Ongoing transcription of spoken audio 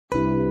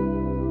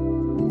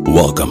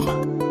Welcome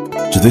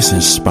to this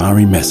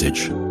inspiring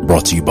message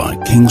brought to you by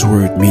King's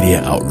Word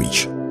Media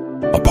Outreach,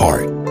 a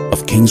part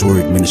of King's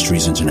Word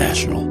Ministries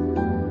International.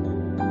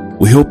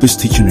 We hope this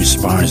teaching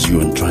inspires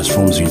you and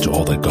transforms you into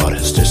all that God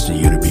has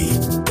destined you to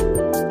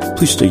be.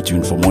 Please stay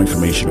tuned for more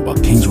information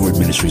about King's Word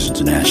Ministries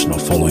International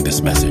following this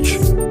message.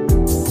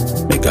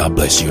 May God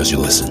bless you as you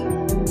listen.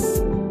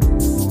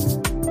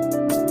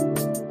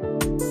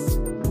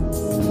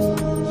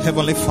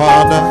 Heavenly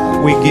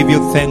Father, we give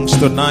you thanks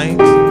tonight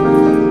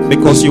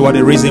because you are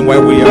the reason why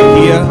we are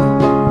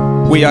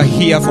here. We are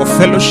here for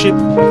fellowship.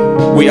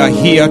 We are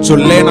here to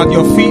learn at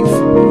your feet.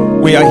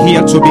 We are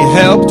here to be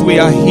helped. We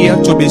are here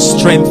to be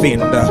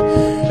strengthened.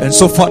 And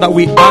so, Father,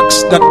 we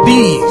ask that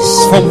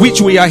these from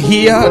which we are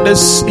here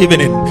this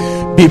evening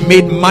be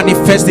made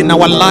manifest in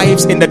our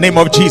lives in the name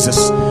of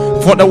Jesus.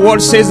 For the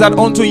word says that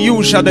unto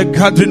you shall the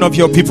gathering of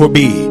your people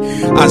be.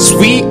 As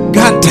we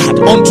gathered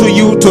unto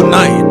you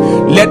tonight,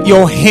 let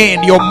your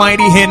hand, your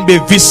mighty hand, be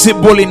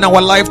visible in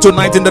our life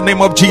tonight in the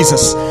name of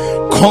Jesus.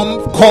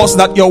 Cause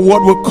that your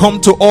word will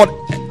come to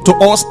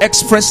us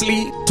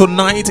expressly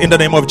tonight in the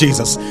name of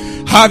Jesus.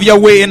 Have your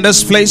way in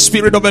this place,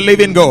 Spirit of the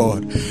living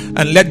God,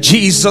 and let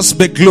Jesus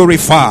be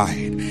glorified.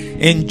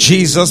 In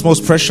Jesus'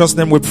 most precious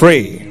name we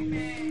pray.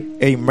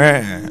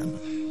 Amen.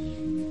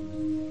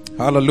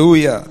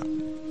 Hallelujah.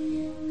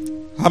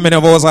 How many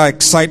of us are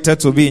excited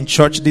to be in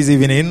church this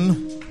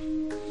evening?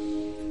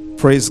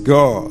 Praise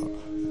God.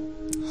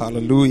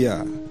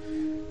 Hallelujah.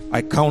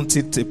 I count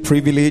it a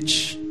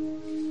privilege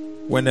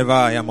whenever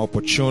I am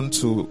opportune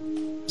to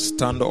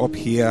stand up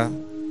here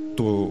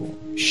to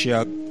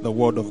share the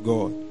word of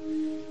God.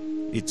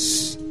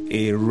 It's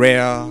a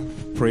rare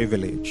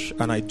privilege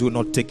and I do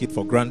not take it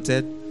for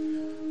granted.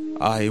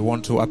 I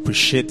want to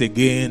appreciate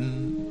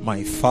again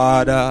my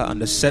father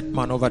and the set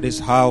man over this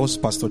house,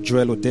 Pastor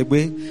Joel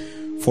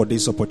Odegbe, for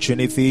this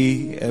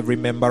opportunity, every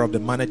member of the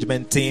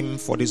management team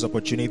for this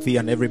opportunity,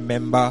 and every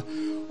member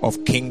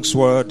of King's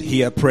Word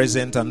here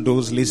present and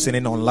those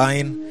listening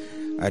online.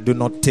 I do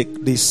not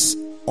take this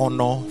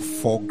honor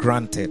for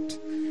granted.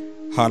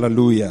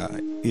 Hallelujah.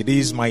 It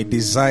is my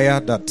desire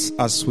that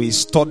as we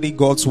study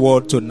God's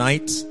Word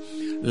tonight,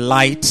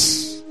 light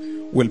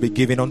will be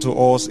given unto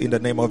us in the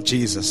name of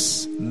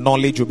Jesus.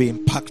 Knowledge will be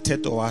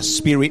impacted to our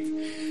spirit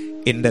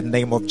in the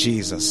name of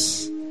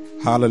Jesus.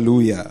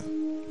 Hallelujah.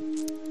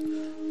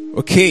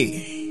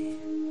 Okay.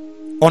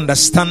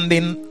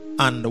 Understanding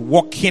and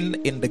walking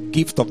in the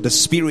gift of the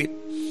Spirit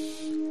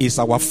is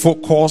our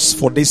focus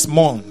for this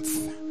month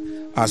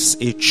as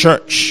a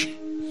church.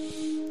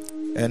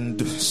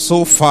 And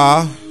so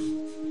far,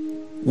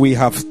 we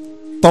have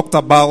talked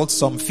about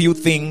some few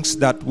things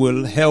that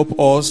will help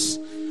us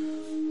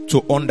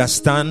to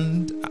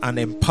understand and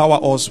empower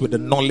us with the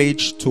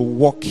knowledge to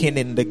walking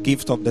in the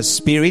gift of the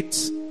Spirit.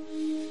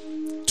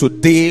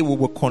 Today, we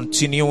will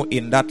continue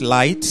in that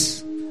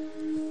light.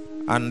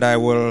 And I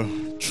will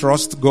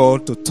trust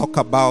God to talk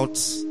about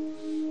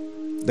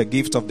the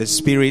gift of the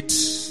Spirit,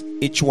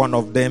 each one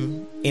of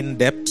them in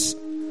depth,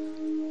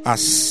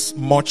 as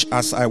much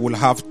as I will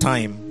have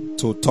time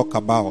to talk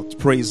about.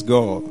 Praise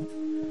God.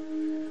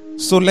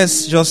 So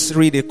let's just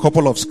read a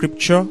couple of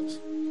scriptures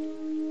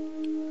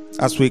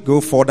as we go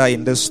further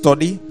in this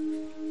study.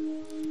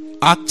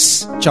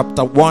 Acts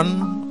chapter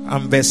 1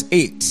 and verse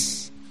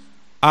 8.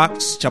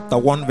 Acts chapter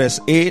 1 verse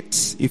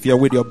 8. If you're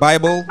with your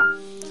Bible,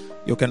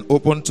 you can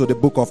open to the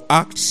book of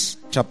Acts,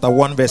 chapter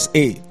 1, verse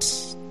 8.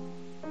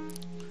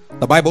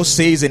 The Bible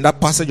says in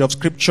that passage of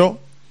scripture,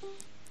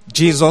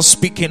 Jesus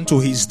speaking to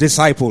his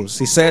disciples,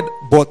 he said,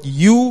 "But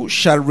you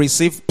shall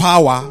receive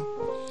power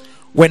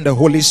when the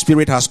Holy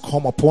Spirit has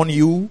come upon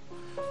you,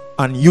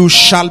 and you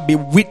shall be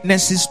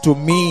witnesses to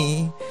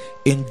me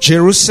in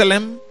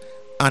Jerusalem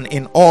and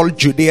in all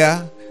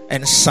Judea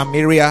and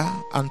Samaria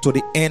and to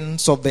the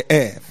ends of the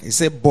earth." He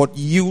said, "But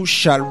you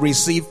shall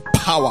receive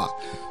power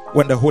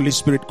when the Holy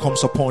Spirit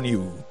comes upon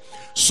you."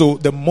 So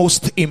the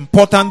most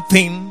important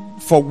thing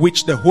for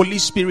which the Holy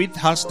Spirit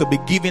has to be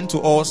given to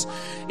us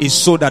is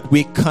so that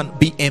we can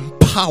be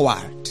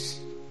empowered.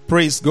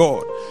 Praise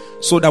God.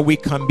 So that we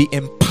can be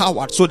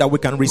empowered, so that we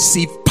can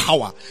receive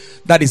power.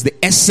 That is the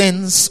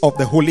essence of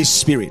the Holy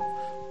Spirit.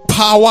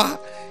 Power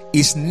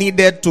is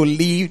needed to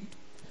live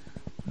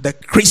the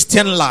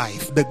Christian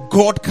life, the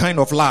God kind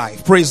of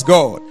life. Praise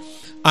God.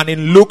 And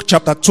in Luke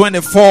chapter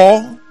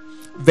 24,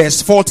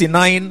 verse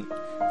 49,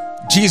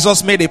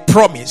 Jesus made a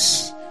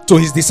promise to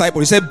his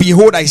disciples. He said,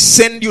 "Behold, I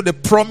send you the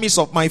promise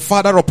of my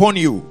Father upon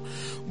you,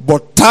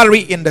 but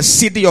tarry in the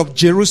city of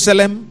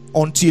Jerusalem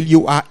until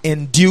you are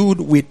endued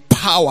with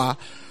power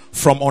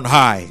from on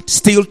high."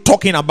 Still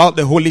talking about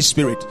the Holy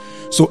Spirit.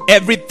 So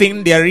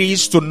everything there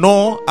is to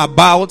know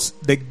about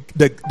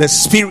the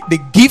Spirit, the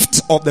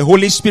gift of the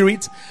Holy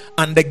Spirit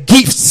and the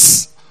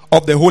gifts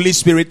of the Holy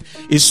Spirit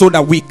is so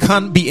that we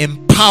can be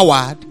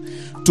empowered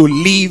to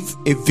live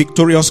a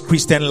victorious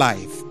Christian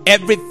life.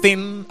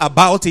 Everything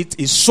about it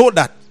is so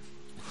that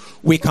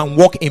we can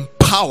walk in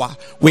power,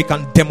 we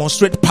can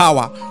demonstrate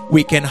power,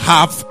 we can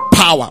have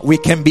power, we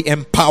can be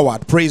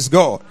empowered. Praise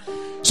God.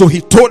 So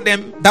he told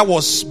them, that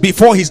was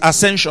before his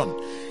ascension.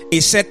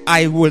 He said,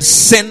 I will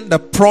send the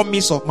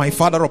promise of my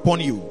Father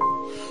upon you.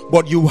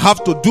 But you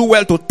have to do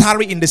well to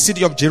tarry in the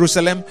city of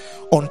Jerusalem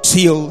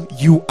until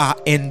you are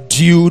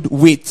endued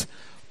with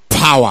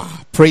power.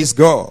 Praise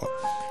God.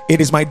 It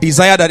is my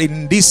desire that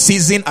in this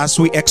season, as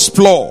we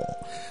explore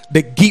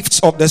the gifts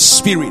of the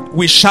Spirit,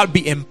 we shall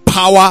be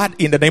empowered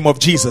in the name of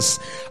Jesus.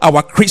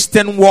 Our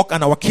Christian walk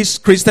and our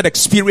Christian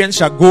experience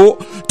shall go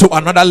to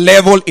another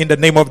level in the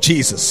name of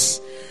Jesus.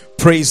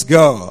 Praise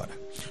God.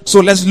 So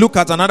let's look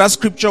at another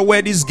scripture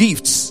where these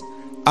gifts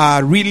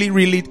are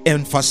really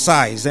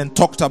emphasized and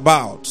talked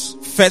about.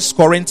 1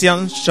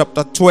 Corinthians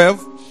chapter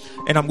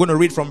 12, and I'm going to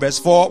read from verse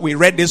 4. We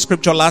read this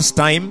scripture last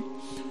time,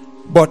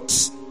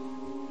 but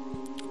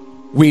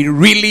we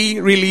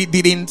really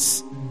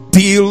didn't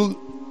deal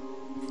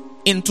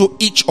into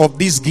each of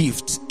these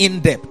gifts in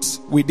depth.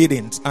 We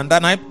didn't. And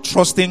then I'm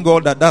trusting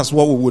God that that's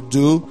what we would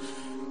do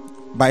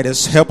by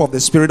the help of the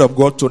Spirit of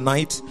God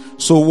tonight.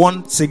 So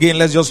once again,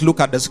 let's just look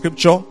at the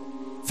scripture.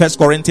 1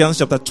 Corinthians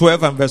chapter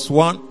 12 and verse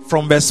 1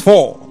 from verse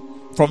 4.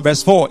 From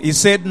verse 4, he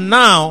said,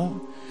 now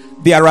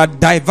there are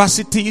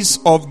diversities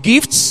of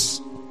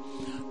gifts,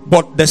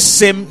 but the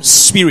same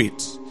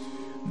Spirit.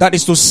 That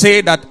is to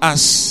say that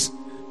as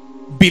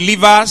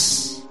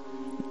believers,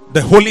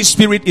 the Holy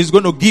Spirit is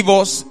going to give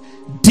us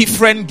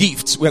different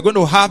gifts. We're going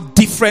to have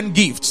different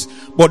gifts,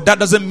 but that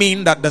doesn't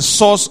mean that the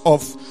source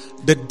of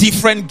the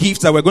different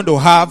gifts that we're going to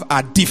have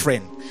are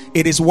different.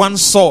 It is one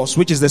source,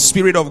 which is the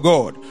Spirit of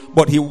God,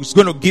 but He is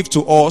going to give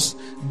to us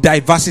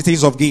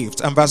diversities of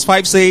gifts. And verse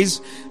 5 says,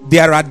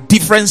 there are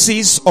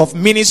differences of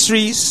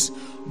ministries,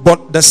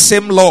 but the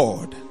same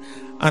Lord.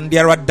 And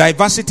there are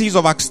diversities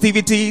of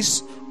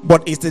activities,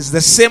 but it is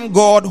the same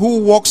God who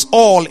works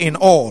all in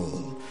all.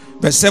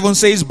 Verse 7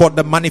 says, but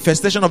the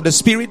manifestation of the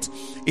Spirit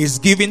is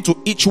given to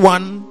each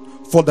one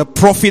for the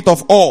profit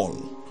of all.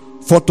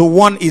 For to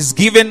one is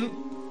given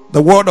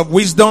the word of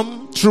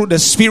wisdom through the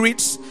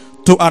Spirit,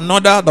 to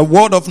another the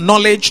word of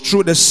knowledge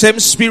through the same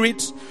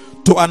Spirit,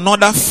 to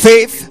another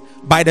faith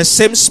by the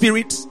same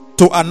Spirit,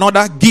 to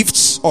another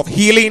gifts of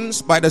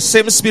healings by the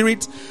same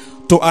Spirit,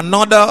 to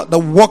another the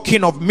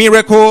working of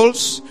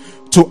miracles,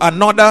 to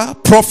another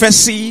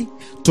prophecy,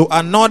 to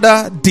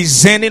another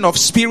discerning of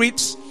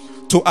spirits,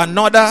 to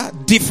another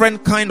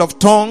different kind of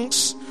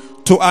tongues,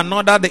 to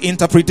another the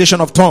interpretation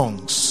of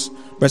tongues.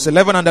 Verse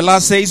 11 and the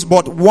last says,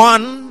 but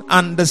one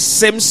and the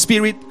same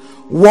Spirit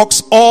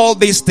works all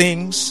these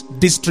things,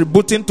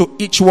 distributing to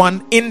each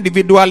one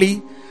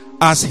individually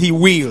as He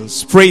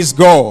wills. Praise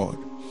God.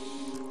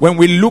 When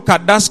we look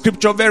at that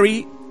scripture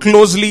very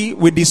closely,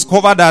 we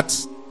discover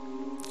that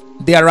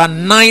there are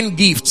 9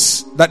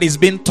 gifts that is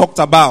being talked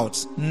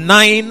about.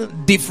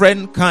 9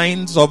 different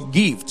kinds of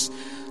gifts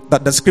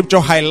that the scripture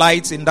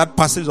highlights in that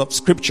passage of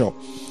scripture.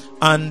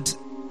 And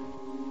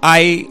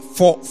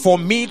for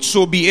me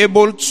to be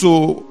able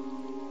to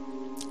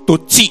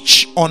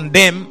teach on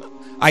them,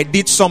 I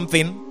did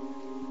something.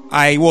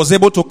 I was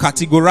able to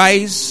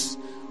categorize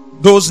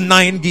those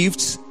 9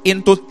 gifts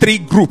into 3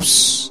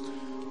 groups.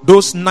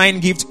 Those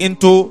 9 gifts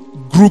into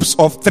groups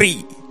of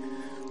 3.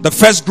 The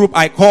first group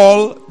I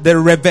call the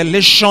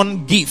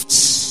revelation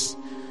gifts.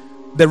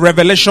 The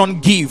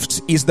revelation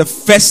gift is the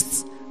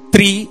first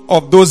 3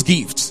 of those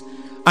gifts.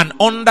 And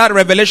under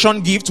revelation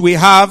gift, we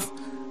have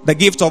the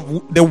gift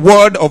of the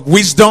word of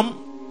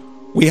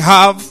wisdom, we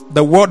have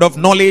the word of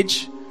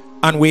knowledge,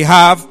 and we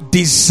have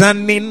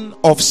discerning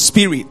of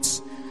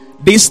spirits.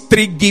 These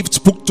 3 gifts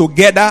put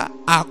together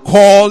are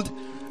called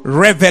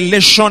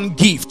revelation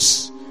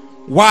gifts.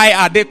 Why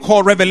are they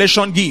called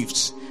revelation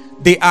gifts?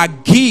 They are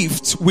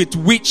gifts with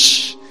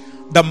which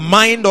the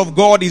mind of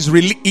God is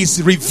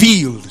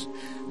revealed.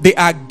 They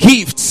are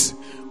gifts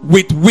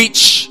with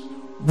which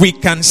we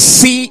can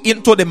see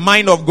into the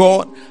mind of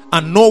God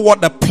and know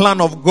what the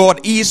plan of God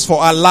is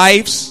for our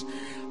lives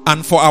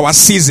and for our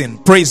season.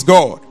 Praise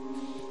God.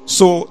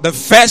 So the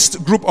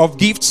first group of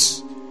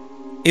gifts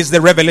is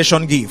the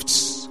revelation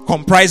gifts,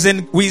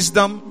 comprising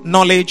wisdom,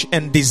 knowledge,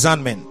 and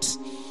discernment.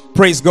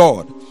 Praise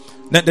God.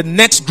 Then the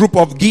next group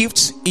of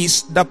gifts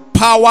is the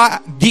power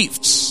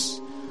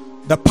gifts.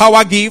 The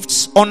power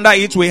gifts, under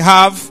it we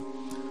have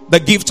the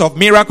gift of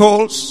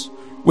miracles,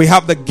 we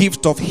have the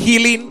gift of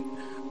healing,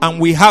 and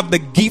we have the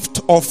gift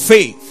of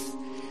faith.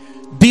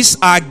 These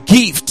are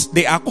gifts.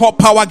 They are called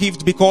power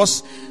gifts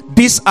because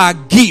these are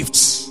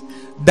gifts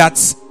that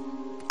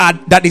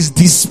is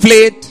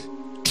displayed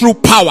through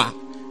power.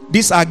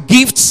 These are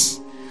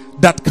gifts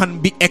that can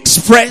be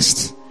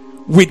expressed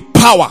with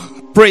power.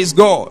 Praise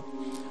God.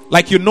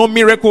 Like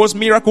miracles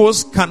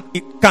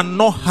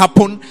cannot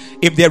happen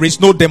if there is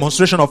no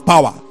demonstration of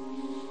power.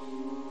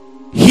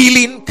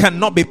 Healing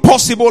cannot be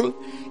possible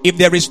if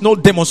there is no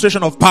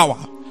demonstration of power.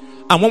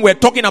 And when we're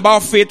talking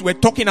about faith, we're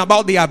talking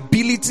about the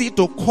ability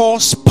to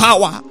cause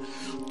power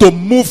to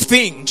move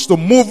things, to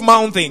move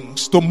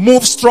mountains, to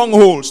move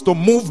strongholds, to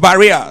move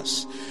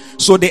barriers.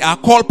 So they are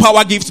called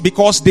power gifts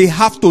because they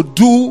have to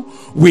do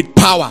with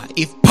power.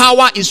 If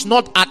power is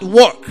not at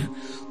work,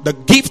 the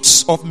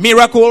gifts of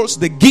miracles,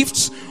 the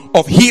gifts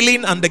of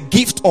healing, and the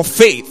gift of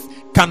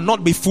faith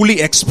cannot be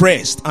fully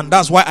expressed, and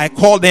that's why I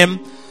call them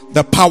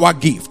the power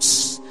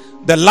gifts.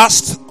 The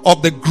last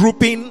of the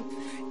grouping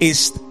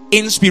is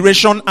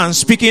inspiration and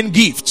speaking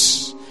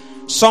gifts.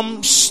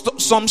 Some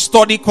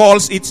study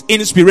calls it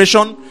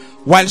inspiration,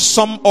 while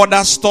some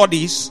other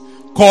studies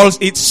calls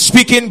it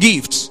speaking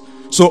gifts.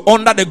 So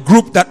under the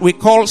group that we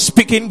call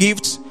speaking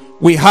gifts,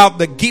 we have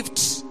the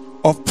gifts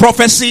of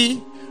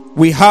prophecy,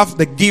 we have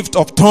the gift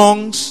of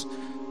tongues,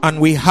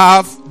 and we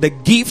have the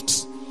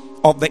gift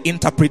of the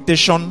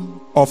interpretation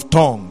of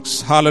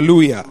tongues.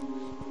 Hallelujah.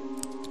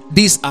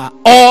 These are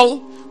all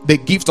the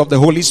gift of the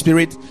Holy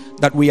Spirit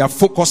that we are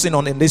focusing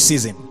on in this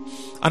season.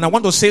 And I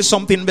want to say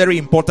something very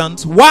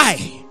important.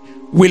 Why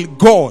will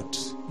God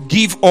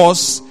give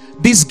us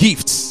these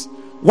gifts?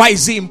 Why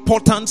is it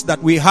important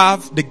that we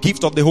have the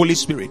gift of the Holy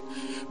Spirit?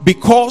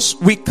 Because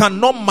we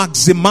cannot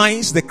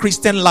maximize the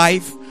Christian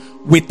life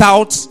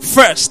without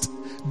first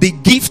the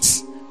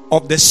gifts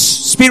of the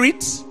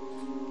Spirit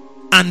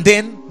and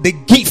then the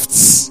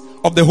gifts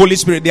of the Holy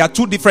Spirit. They are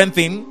two different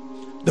things.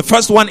 The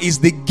first one is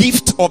the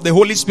gift of the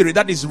Holy Spirit,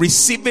 that is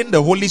receiving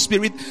the Holy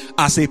Spirit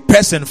as a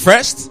person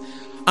first,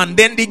 and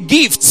then the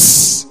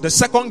gifts. The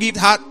second gift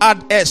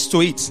add S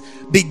to it,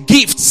 the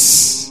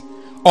gifts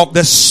of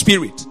the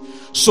Spirit.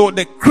 So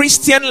the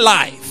Christian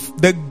life,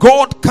 the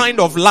God kind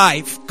of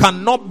life,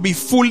 cannot be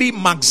fully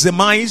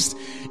maximized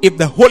if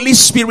the Holy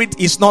Spirit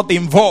is not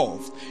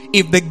involved,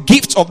 if the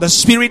gifts of the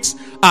Spirit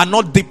are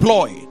not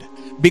deployed,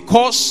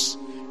 because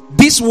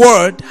this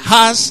word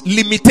has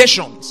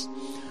limitations.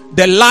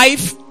 The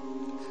life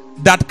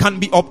that can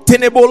be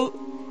obtainable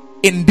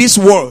in this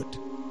world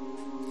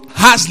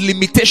has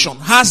limitation,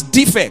 has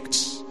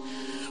defects.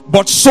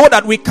 But so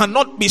that we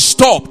cannot be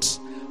stopped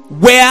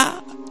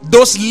where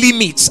those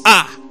limits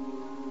are,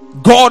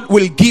 God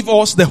will give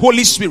us the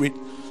Holy Spirit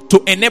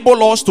to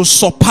enable us to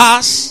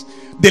surpass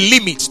the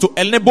limits, to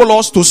enable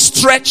us to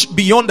stretch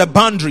beyond the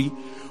boundary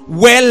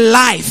where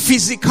life,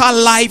 physical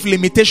life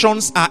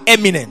limitations are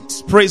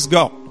eminent. Praise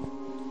God.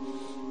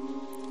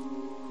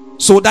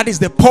 So that is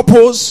the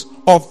purpose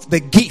of the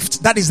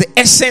gift. That is the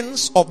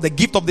essence of the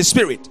gift of the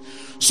Spirit.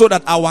 So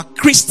that our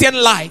Christian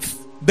life,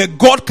 the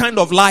God kind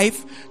of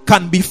life,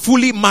 can be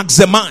fully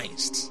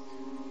maximized.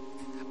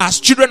 As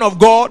children of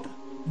God,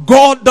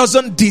 God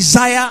doesn't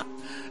desire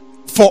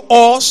for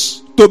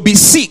us to be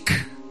sick.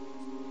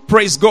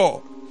 Praise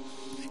God.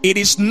 It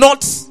is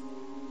not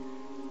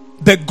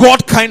the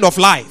God kind of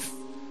life.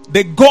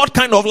 The God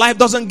kind of life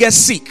doesn't get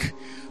sick.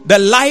 The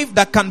life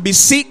that can be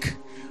sick,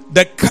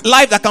 the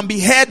life that can be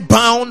head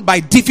bound by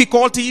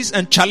difficulties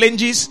and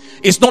challenges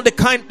is not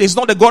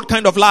the God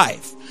kind of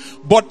life.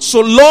 But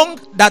so long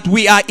that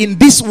we are in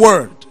this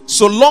world,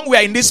 so long we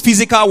are in this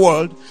physical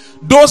world,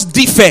 those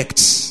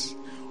defects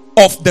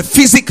of the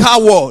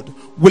physical world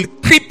will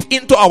creep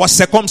into our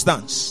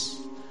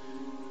circumstance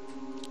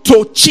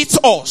to cheat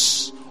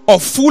us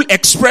of full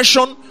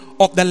expression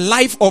of the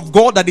life of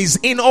God that is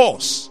in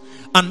us.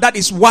 And that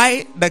is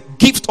why the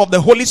gift of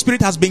the Holy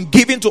Spirit has been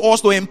given to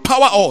us to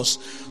empower us,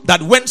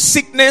 that when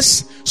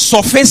sickness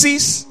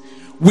surfaces,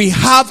 we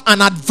have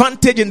an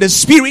advantage in the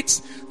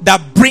Spirit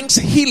that brings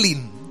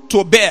healing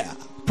to bear.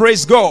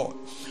 Praise God.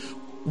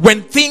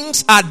 When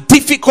things are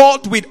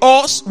difficult with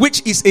us,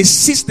 which is a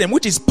system,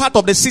 which is part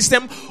of the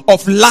system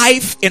of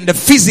life in the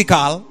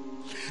physical,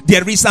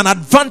 there is an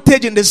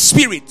advantage in the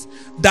Spirit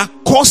that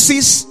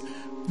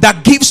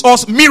gives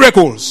us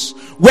miracles,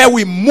 where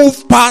we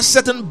move past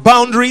certain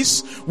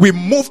boundaries, we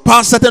move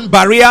past certain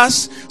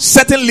barriers,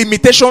 certain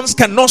limitations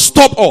cannot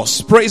stop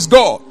us. Praise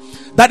God.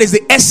 That is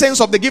the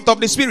essence of the gift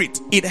of the Spirit.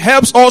 It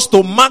helps us to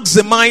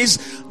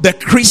maximize the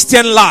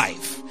Christian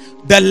life,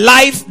 the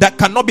life that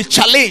cannot be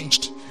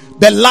challenged,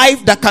 the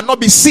life that cannot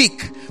be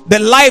sick, the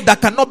life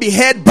that cannot be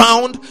head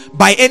bound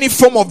by any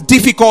form of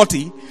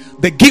difficulty.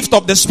 The gift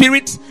of the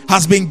Spirit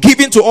has been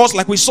given to us,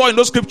 like we saw in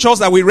those scriptures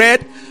that we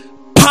read.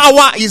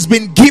 Power is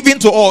being given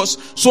to us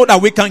so that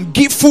we can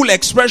give full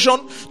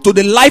expression to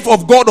the life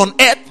of God on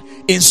earth,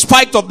 in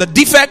spite of the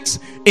defects,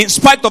 in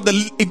spite of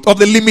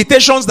the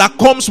limitations that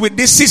comes with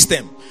this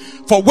system.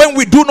 For when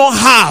we do not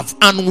have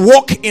and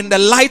walk in the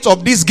light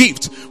of this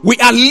gift, we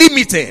are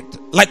limited.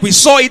 Like we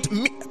saw it,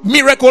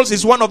 miracles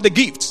is one of the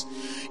gifts.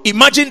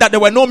 Imagine that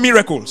there were no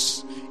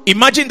miracles.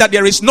 Imagine that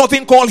there is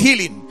nothing called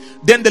healing.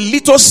 Then the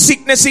little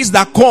sicknesses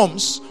that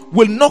comes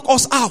will knock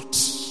us out.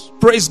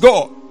 Praise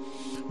God.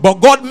 But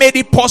God made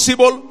it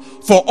possible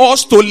for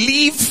us to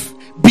live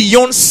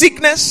beyond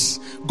sickness.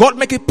 God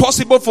made it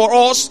possible for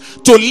us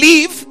to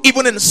live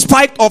even in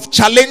spite of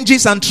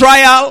challenges and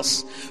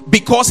trials,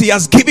 because He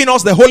has given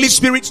us the Holy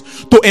Spirit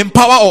to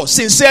empower us.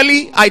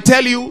 Sincerely, I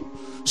tell you,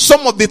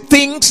 some of the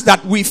things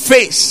that we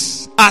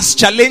face as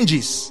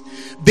challenges,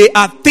 they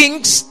are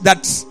things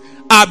that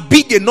are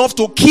big enough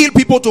to kill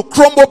people, to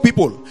crumble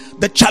people.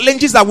 The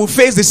challenges that we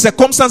face, the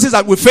circumstances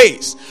that we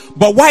face.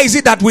 But why is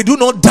it that we do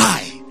not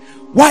die?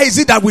 Why is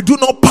it that we do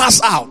not pass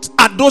out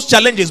at those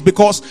challenges?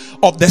 Because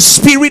of the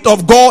Spirit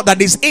of God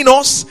that is in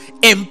us,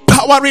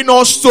 empowering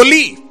us to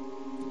live.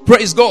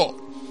 Praise God.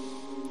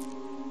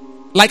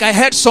 Like I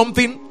heard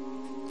something,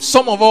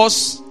 some of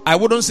us I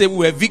wouldn't say we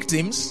were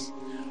victims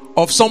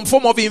of some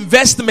form of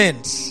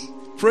investment.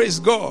 Praise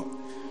God.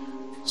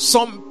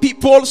 Some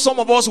people, some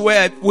of us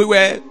we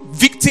were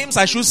victims,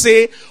 I should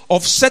say,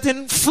 of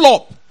certain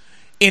flop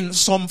in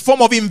some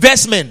form of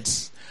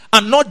investment.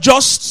 And not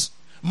just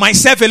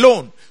myself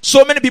alone.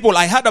 So many people,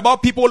 I heard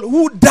about people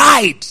who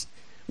died.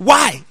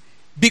 Why?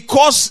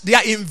 Because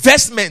their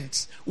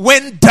investment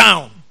went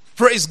down.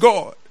 Praise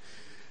God.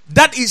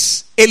 That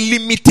is a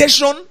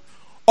limitation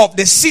of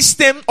the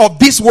system of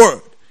this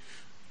world.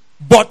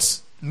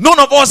 But none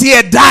of us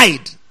here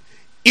died.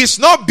 It's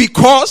not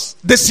because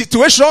the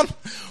situation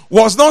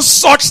was not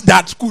such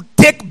that could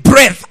take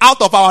breath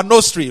out of our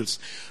nostrils.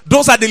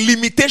 Those are the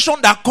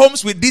limitations that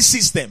comes with this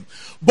system.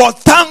 But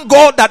thank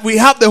God that we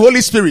have the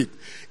Holy Spirit.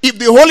 If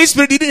the Holy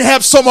Spirit didn't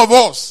help some of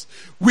us,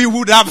 we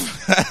would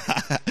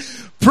have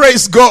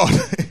praise God.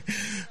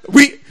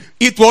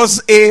 It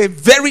was a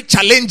very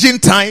challenging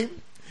time.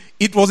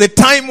 It was a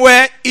time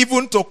where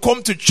even to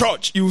come to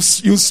church, you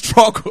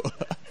struggle.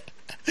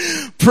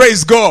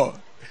 Praise God.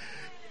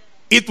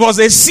 It was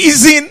a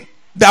season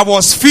that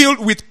was filled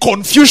with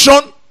confusion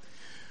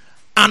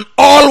and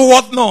all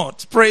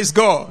whatnot. Praise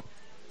God.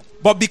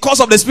 But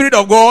because of the Spirit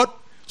of God,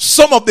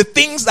 some of the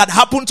things that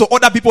happened to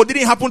other people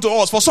didn't happen to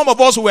us. For some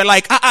of us, we were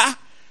like,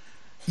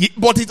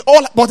 but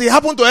it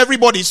happened to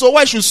everybody. So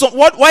why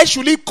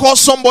should it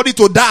cause somebody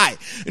to die?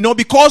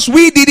 Because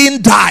we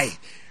didn't die.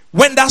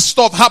 When that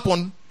stuff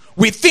happened,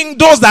 we think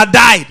those that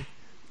died,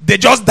 they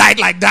just died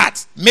like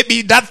that.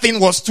 Maybe that thing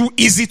was too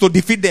easy to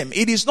defeat them.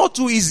 It is not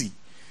too easy.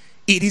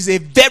 It is a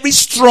very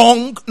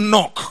strong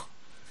knock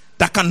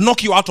that can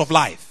knock you out of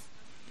life.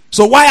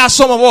 So why are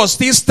some of us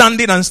still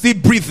standing and still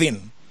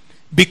breathing?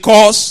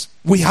 Because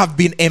we have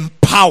been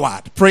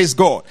empowered. Praise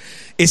God.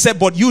 It said,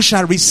 but you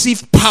shall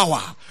receive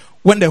power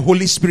when the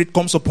Holy Spirit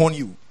comes upon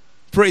you.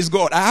 Praise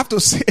God. I have to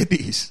say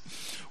this.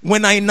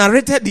 When I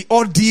narrated the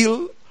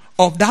ordeal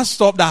of that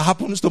stuff that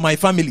happens to my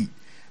family,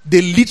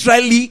 they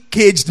literally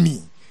caged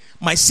me.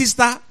 My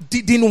sister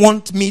didn't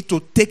want me to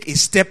take a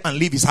step and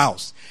leave his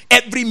house.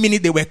 Every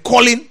minute they were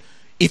calling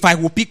if I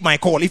will pick my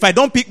call. If I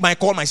don't pick my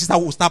call, my sister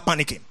will start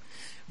panicking.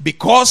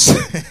 Because,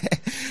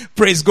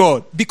 praise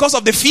God, because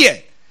of the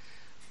fear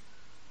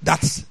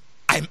that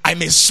I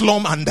may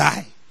slum and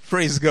die.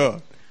 Praise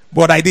God.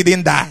 But I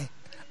didn't die.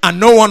 And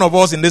no one of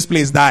us in this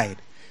place died.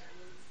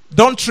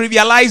 Don't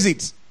trivialize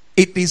it.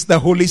 It is the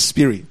Holy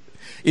Spirit.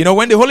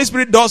 When the Holy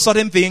Spirit does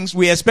certain things,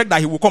 we expect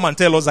that he will come and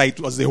tell us that it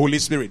was the Holy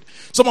Spirit.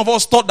 Some of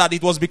us thought that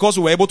it was because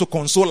we were able to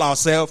console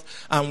ourselves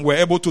and we're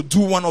able to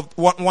do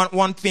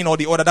one thing or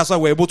the other. That's why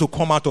we're able to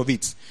come out of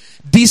it.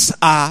 These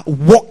are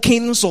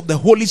workings of the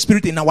Holy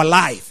Spirit in our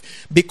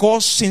life.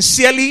 Because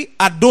sincerely,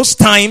 at those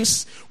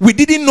times, we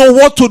didn't know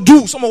what to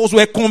do. Some of us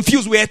were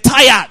confused. We were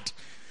tired.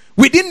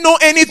 We didn't know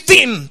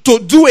anything to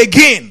do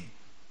again.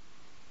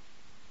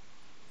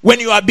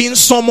 When you are being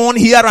summoned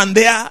here and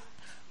there,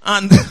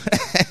 and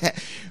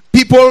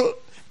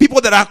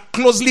people that are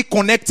closely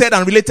connected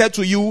and related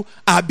to you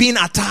are being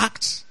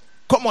attacked.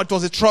 Come on, it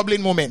was a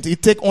troubling moment.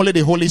 It takes only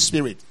the Holy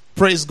Spirit.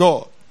 Praise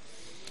God.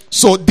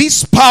 So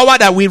this power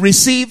that we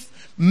receive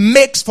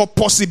makes for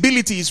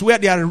possibilities where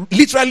there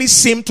literally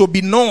seem to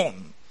be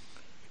none.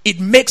 It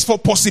makes for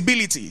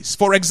possibilities.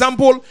 For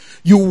example,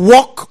 you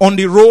walk on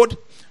the road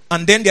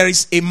and then there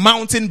is a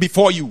mountain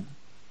before you.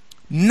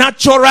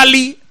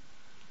 Naturally,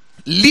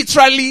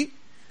 literally,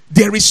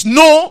 there is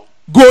no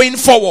going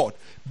forward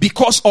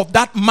because of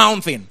that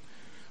mountain.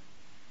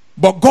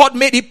 But God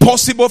made it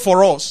possible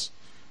for us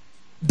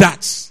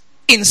that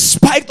in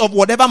spite of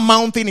whatever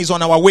mountain is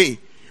on our way,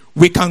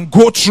 we can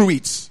go through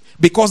it.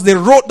 Because the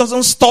road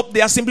doesn't stop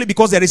there simply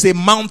because there is a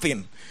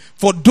mountain.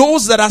 For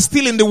those that are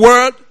still in the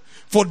world,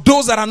 for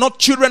those that are not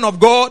children of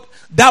God,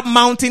 that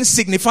mountain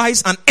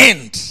signifies an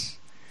end.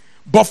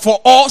 But for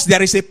us,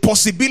 there is a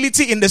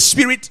possibility in the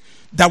spirit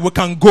that we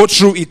can go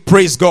through it.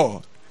 Praise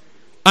God.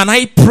 And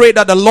I pray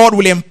that the Lord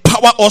will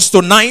empower us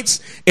tonight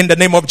in the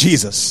name of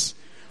Jesus.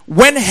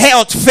 When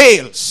health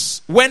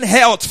fails,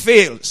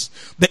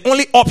 the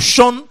only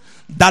option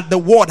that the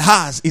world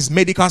has is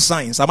medical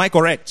science. Am I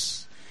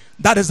correct?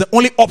 That is the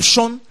only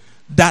option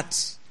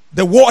that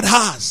the world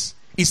has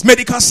is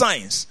medical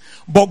science.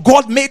 But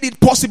God made it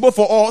possible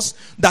for us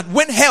that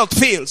when health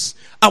fails,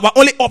 our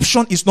only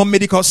option is not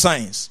medical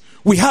science.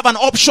 We have an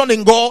option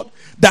in God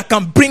that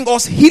can bring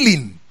us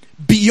healing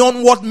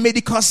beyond what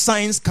medical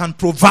science can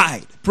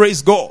provide.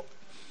 Praise God.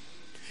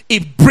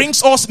 It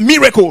brings us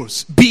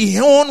miracles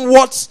beyond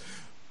what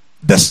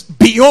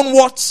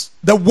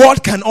the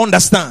world can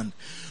understand.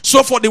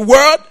 So for the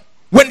world,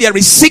 when there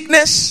is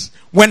sickness,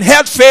 when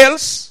health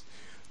fails,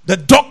 the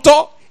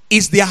doctor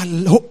is their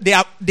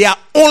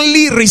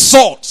only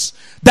resource.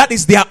 That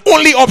is their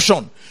only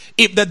option.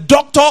 If the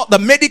doctor, the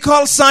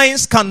medical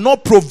science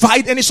cannot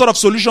provide any sort of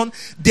solution,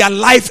 their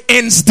life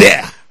ends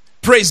there.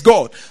 Praise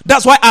God.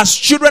 That's why as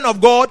children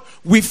of God,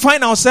 we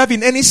find ourselves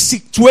in any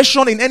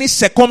situation, in any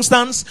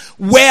circumstance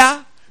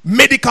where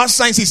medical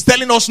science is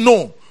telling us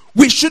no.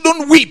 We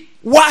shouldn't weep.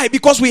 Why?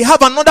 Because we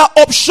have another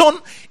option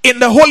in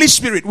the Holy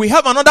Spirit. We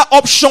have another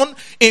option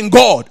in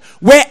God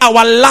where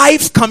our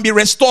life can be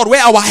restored,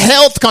 where our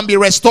health can be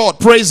restored.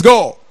 Praise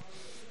God.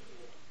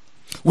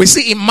 We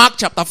see in Mark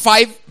chapter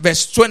 5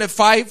 verse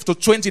 25 to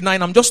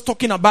 29. I'm just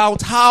talking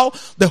about how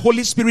the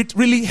Holy Spirit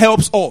really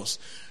helps us.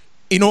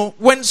 You know,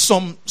 when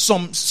some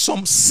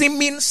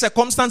seeming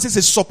circumstances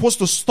is supposed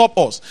to stop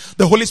us,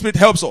 the Holy Spirit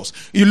helps us.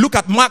 You look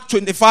at Mark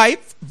chapter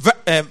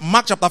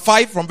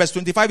 5 from verse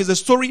 25 is the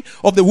story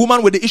of the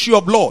woman with the issue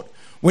of blood.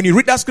 When you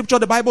read that scripture,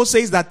 the Bible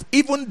says that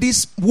even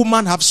this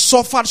woman have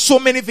suffered so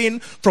many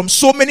things from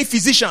so many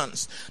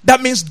physicians.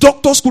 That means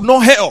doctors could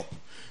not help.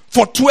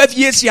 For 12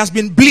 years she has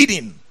been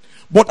bleeding.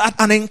 But at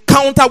an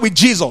encounter with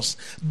Jesus,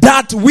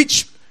 that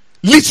which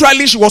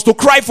literally she was to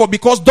cry for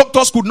because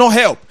doctors could not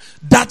help,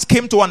 that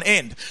came to an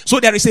end.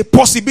 So there is a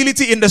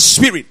possibility in the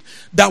spirit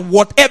that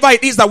whatever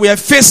it is that we are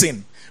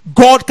facing,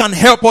 God can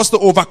help us to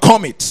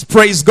overcome it.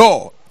 Praise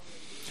God.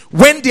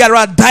 When there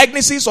are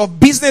diagnoses of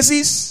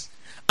businesses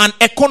and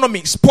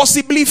economics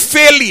possibly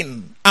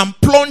failing and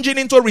plunging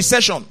into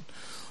recession,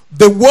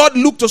 the world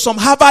looked to some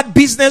Harvard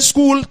Business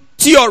School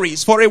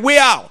theories for a way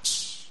out.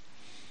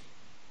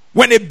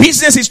 When a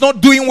business is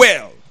not doing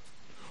well,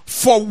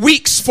 for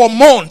weeks, for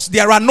months,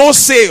 there are no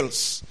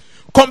sales.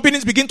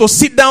 Companies begin to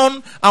sit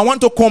down and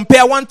want to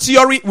compare one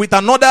theory with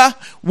another.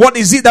 What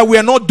is it that we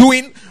are not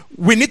doing?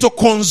 We need to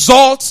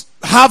consult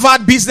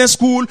Harvard Business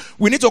School.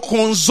 We need to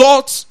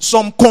consult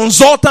some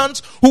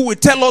consultants who will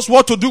tell us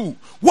what to do.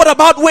 What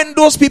about when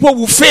those people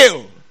will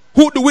fail?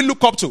 Who do we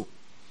look up to?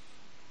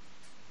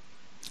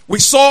 We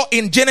saw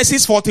in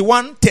Genesis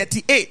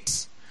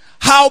 41:38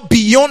 how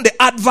beyond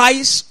the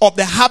advice of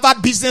the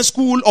Harvard Business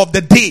School of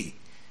the day,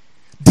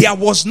 there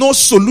was no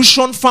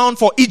solution found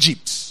for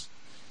Egypt.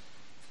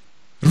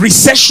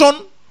 Recession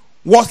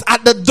was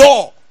at the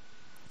door.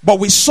 But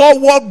we saw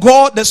what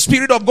God, the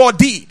Spirit of God,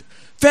 did.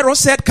 Pharaoh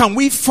said, can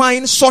we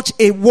find such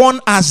a one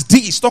as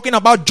this? Talking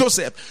about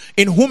Joseph,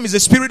 in whom is the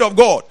Spirit of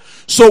God.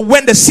 So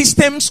when the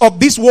systems of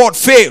this world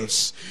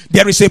fails,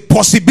 there is a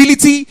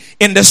possibility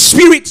in the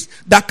Spirit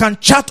that can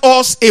chart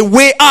us a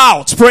way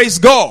out. Praise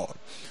God.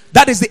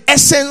 That is the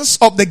essence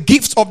of the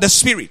gift of the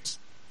Spirit.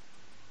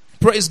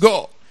 Praise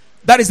God.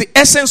 That is the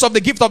essence of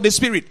the gift of the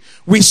Spirit.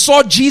 We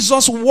saw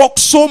Jesus walk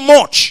so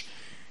much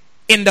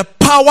in the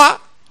power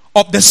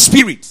of the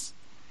Spirit.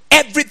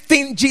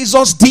 Everything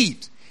Jesus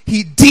did,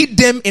 he did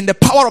them in the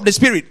power of the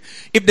Spirit.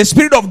 If the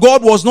Spirit of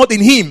God was not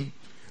in him,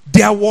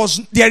 there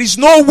is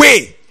no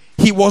way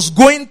he was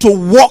going to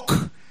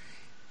walk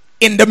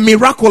in the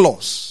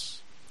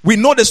miraculous. We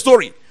know the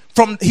story.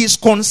 From his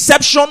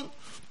conception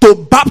to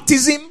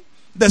baptism,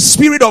 the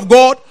Spirit of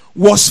God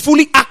was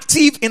fully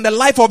active in the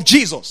life of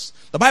Jesus.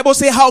 The Bible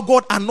says how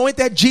God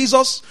anointed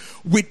Jesus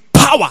with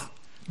power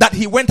that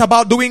he went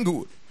about doing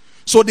good.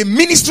 So the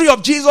ministry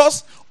of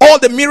Jesus, all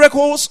the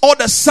miracles, all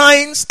the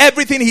signs,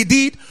 everything he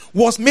did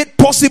was made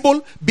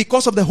possible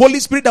because of the Holy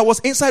Spirit that was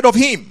inside of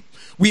him.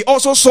 We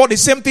also saw the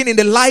same thing in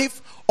the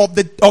life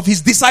of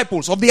his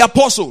disciples, of the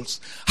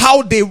apostles.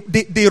 How they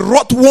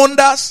wrought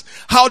wonders,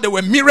 how there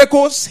were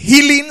miracles,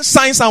 healing,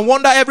 signs and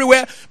wonder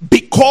everywhere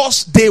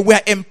because they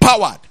were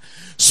empowered.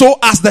 So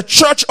as the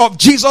church of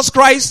Jesus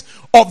Christ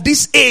of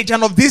this age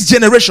and of this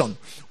generation,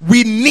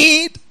 we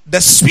need the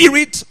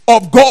Spirit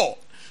of God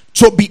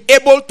to be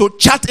able to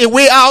chart a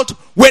way out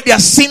where there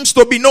seems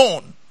to be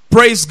none.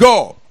 Praise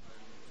God.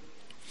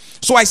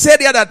 So I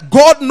said here that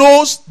God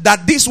knows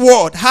that this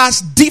world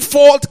has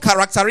default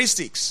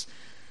characteristics.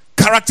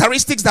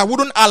 Characteristics that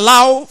wouldn't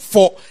allow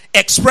for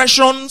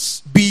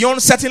expressions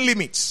beyond certain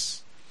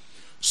limits.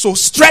 So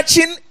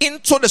stretching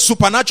into the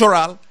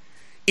supernatural,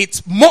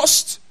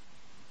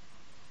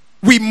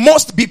 we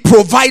must be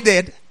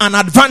provided an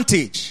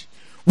advantage,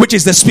 which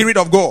is the Spirit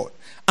of God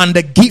and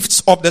the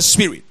gifts of the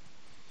Spirit.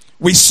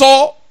 We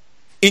saw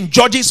in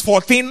Judges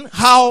 14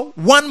 how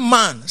one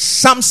man,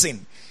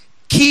 Samson,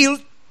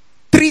 killed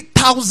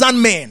 3,000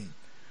 men.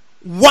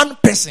 One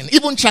person.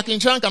 Even Chakin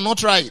Chan cannot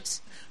try it.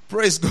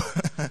 Praise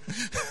God.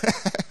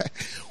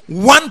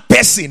 One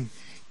person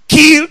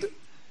killed.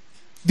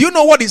 Do you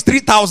know what is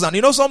 3,000?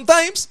 You know,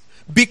 sometimes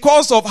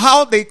because of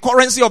how the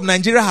currency of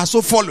Nigeria has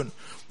so fallen,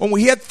 when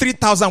we hear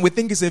 3,000, we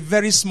think it's a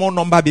very small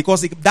number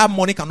because that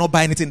money cannot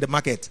buy anything in the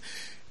market.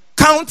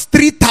 Count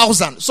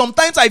 3,000.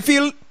 Sometimes I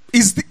feel,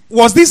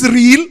 was this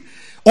real?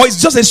 Or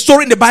it's just a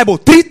story in the Bible?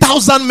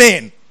 3,000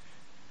 men.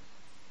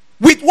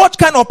 With what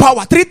kind of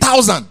power?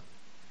 3,000.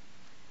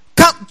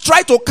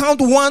 Try to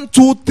count 1,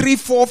 2, 3,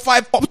 4,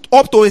 5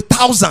 up to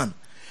 1,000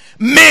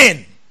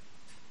 men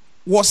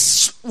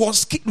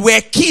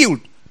were killed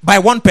by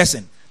one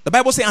person. The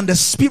Bible says, and the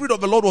Spirit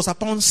of the Lord was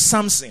upon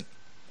Samson,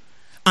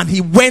 and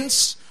he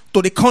went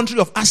to the country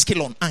of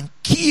Askelon and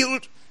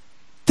killed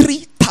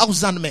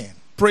 3,000 men.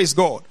 Praise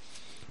God.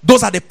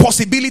 Those are the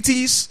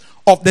possibilities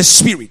of the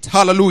Spirit.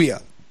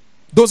 Hallelujah.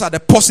 Those are the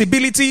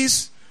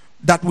possibilities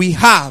that we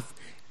have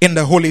in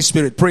the Holy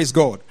Spirit. Praise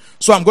God.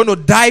 So I'm going to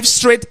dive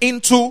straight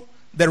into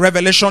the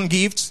revelation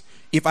gifts.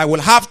 If I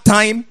will have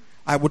time,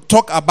 I would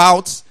talk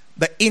about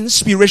the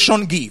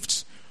inspiration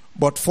gifts.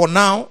 But for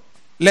now,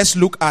 let's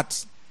look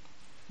at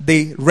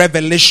the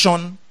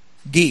revelation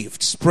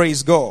gifts.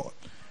 Praise God.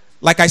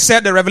 Like I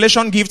said, the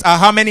revelation gifts are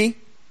how many?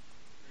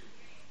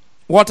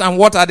 What and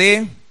what are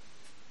they?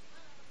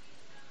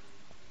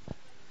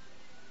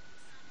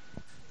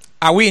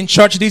 Are we in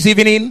church this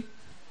evening?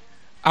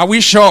 Are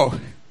we sure?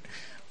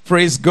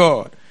 Praise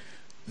God.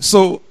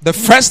 So the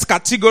first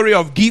category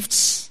of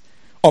gifts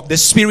of the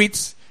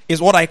Spirit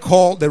is what I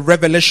call the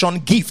revelation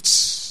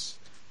gifts.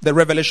 The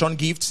revelation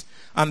gifts.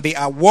 And they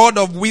are word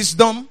of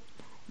wisdom,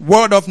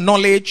 word of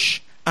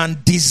knowledge,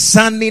 and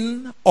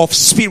discerning of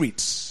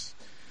spirits.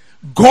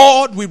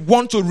 God will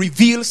want to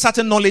reveal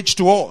certain knowledge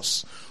to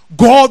us.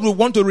 God will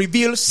want to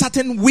reveal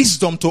certain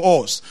wisdom to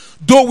us.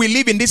 Though we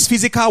live in this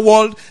physical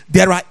world,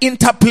 there are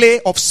interplay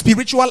of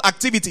spiritual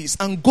activities,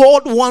 and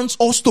God wants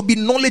us to be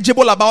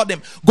knowledgeable about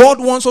them. God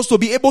wants us to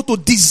be able to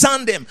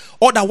discern them.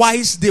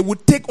 Otherwise, they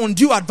would take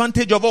undue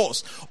advantage of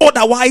us.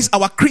 Otherwise,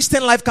 our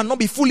Christian life cannot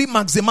be fully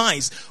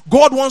maximized.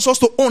 God wants us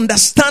to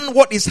understand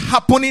what is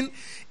happening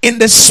in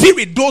the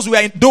spirit,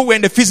 though we're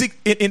in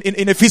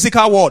the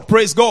physical world.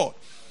 Praise God.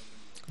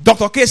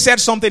 Dr. K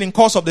said something in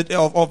course of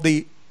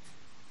the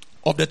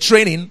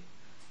training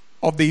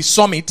of the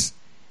summit.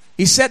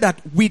 He said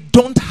that we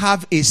don't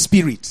have a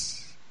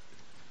spirit.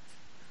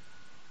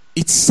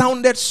 It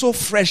sounded so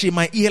fresh in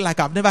my ear, like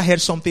I've never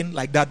heard something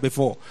like that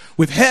before.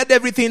 We've heard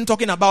everything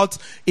talking about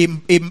a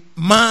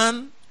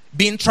man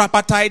being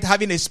tripartite,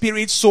 having a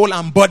spirit, soul,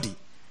 and body.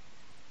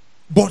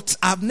 But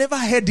I've never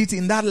heard it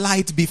in that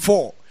light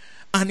before.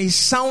 And it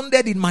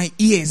sounded in my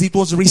ears. It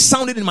was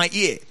resounded in my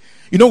ear.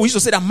 You know, we used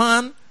to say that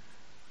man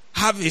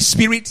have a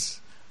spirit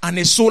and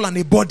a soul and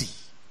a body.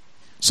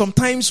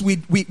 Sometimes we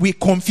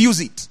confuse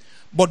it.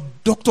 But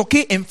Dr.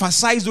 K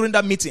emphasized during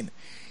that meeting.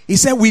 He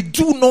said, we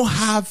do not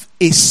have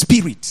a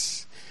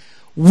spirit.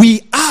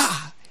 We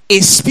are a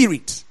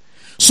spirit.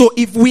 So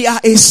if we are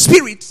a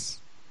spirit,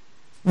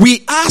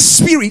 we are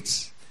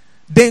spirit,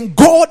 then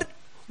God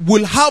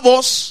will have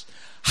us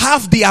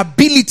have the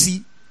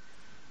ability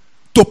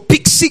to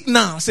pick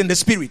signals in the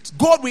spirit.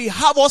 God will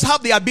have us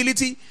have the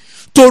ability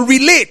to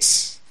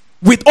relate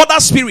with other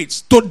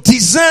spirits, to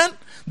discern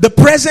the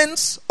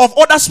presence of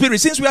other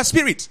spirits. Since we are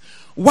spirits,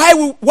 why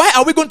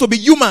are we going to be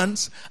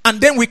humans and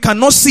then we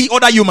cannot see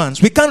other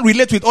humans? We can't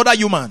relate with other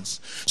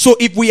humans. So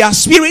if we are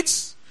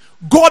spirits,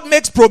 God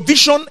makes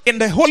provision in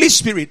the Holy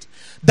Spirit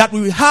that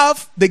we will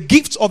have the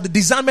gift of the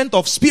discernment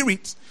of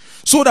spirit,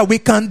 so that we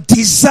can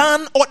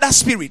discern other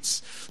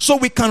spirits, so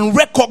we can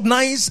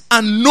recognize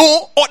and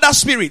know other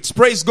spirits.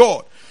 Praise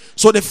God.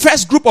 So the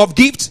first group of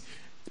gifts,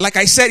 like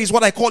I said, is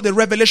what I call the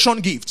revelation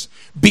gift.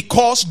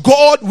 Because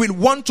God will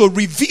want to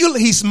reveal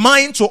his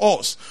mind to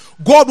us.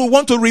 God will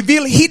want to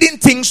reveal hidden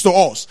things to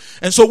us.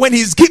 And so when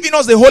he's giving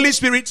us the Holy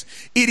Spirit,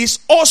 it is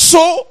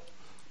also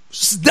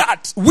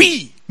that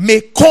we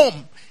may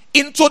come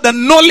into the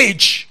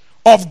knowledge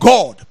of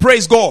God.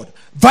 Praise God.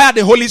 Via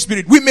the Holy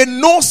Spirit, we may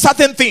know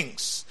certain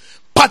things,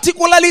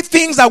 particularly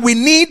things that we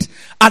need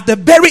at the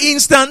very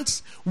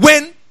instant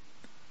when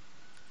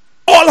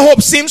all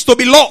hope seems to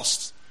be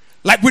lost.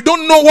 Like we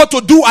don't know what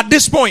to do at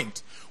this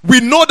point. We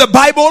know the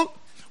Bible.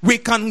 We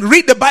can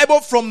read the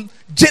Bible from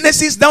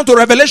Genesis down to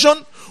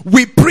Revelation.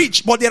 We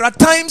preach, but there are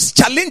times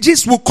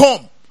challenges will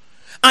come.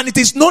 And it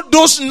is not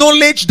those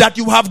knowledge that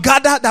you have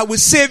gathered that will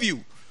save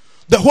you.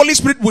 The Holy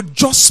Spirit would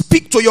just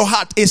speak to your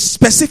heart a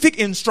specific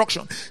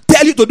instruction,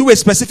 tell you to do a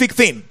specific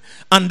thing,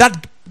 and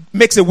that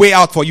makes a way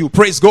out for you.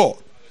 Praise God.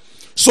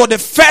 So the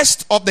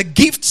first of the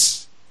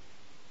gifts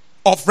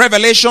of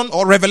revelation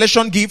or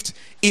revelation gift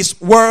is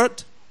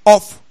word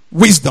of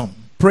wisdom.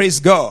 Praise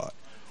God.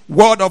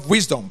 Word of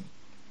wisdom.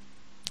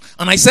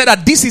 And I said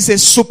that this is a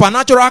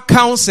supernatural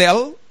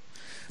counsel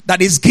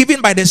that is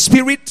given by the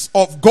Spirit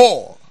of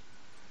God.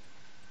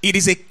 It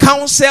is a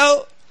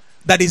counsel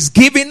that is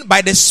given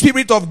by the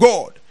Spirit of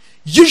God,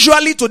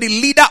 usually to the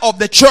leader of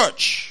the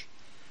church.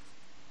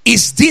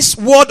 Is this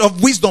word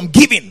of wisdom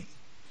given?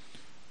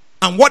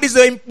 And what is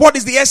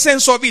the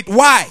essence of it?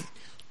 Why?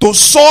 To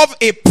solve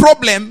a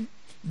problem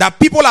that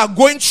people are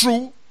going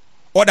through,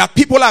 or that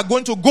people are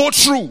going to go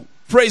through.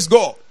 Praise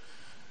God.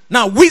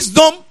 Now,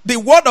 wisdom, the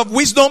word of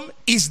wisdom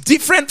is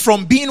different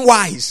from being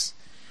wise.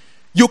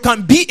 You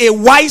can be a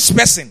wise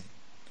person.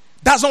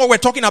 That's not what we're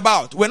talking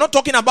about. We're not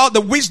talking about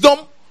the wisdom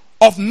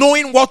of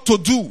knowing what to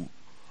do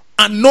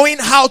and knowing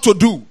how to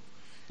do.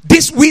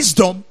 This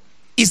wisdom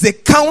is the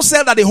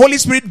counsel that the Holy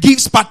Spirit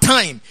gives per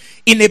time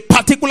in a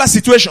particular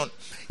situation.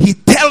 He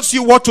tells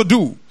you what to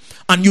do,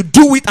 and you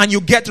do it and you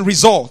get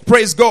result.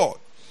 Praise God.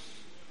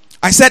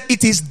 I said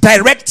it is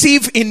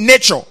directive in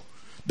nature.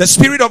 The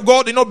Spirit of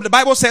God, the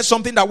Bible says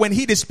something that when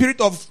the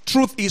Spirit of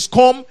truth is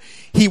come,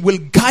 he will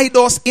guide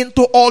us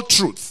into all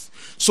truth.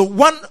 So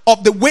one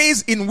of the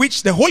ways in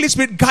which the Holy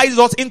Spirit guides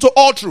us into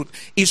all truth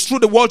is through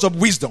the words of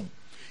wisdom.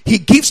 He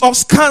gives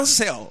us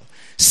counsel,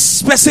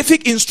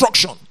 specific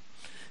instruction,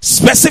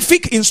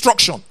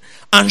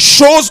 and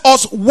shows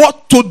us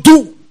what to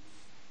do.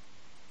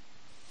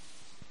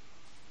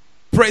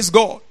 Praise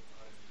God.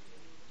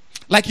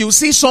 Like you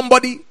see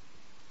somebody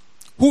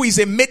who is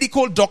a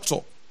medical doctor.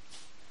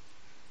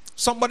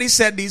 Somebody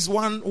said this,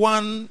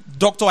 one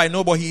doctor I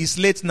know, but he is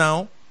late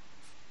now.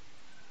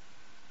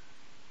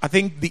 I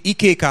think the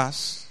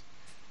Ikeka's,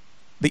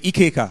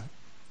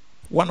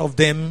 one of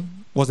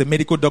them was a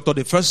medical doctor,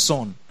 the first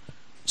son.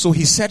 So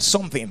he said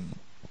something.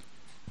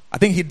 I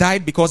think he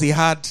died because he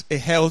had a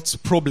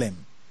health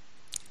problem.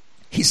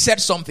 He said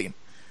something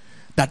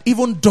that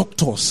even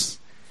doctors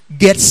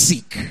get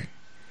sick.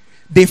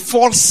 They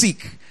fall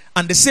sick.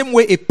 And the same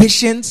way a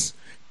patient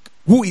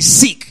who is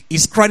sick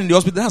is crying in the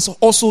hospital, that's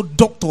also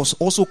doctors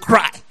also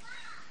cry.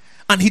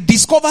 And he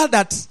discovered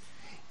that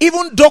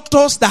even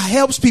doctors that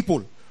helps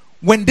people,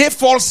 when they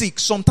fall sick,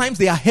 sometimes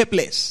they are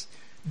helpless.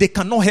 They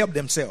cannot help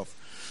themselves.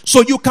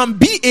 So you can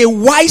be a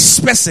wise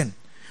person,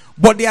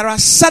 but there are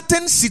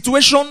certain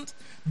situations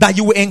that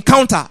you will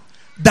encounter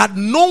that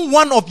no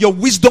one of your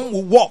wisdom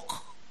will work.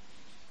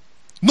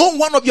 No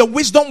one of your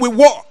wisdom will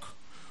work.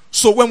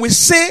 So when we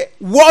say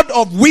word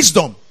of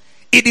wisdom,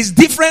 it is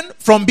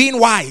different from being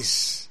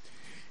wise.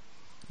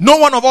 No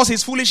one of us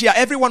is foolish here.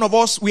 Every one of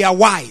us, we are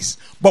wise.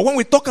 But when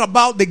we talk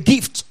about the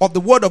gift of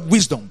the word of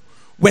wisdom,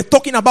 we're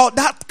talking about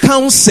that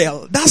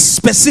counsel, that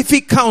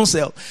specific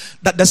counsel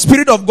that the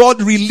Spirit of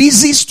God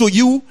releases to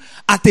you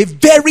at a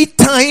very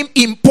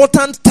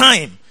important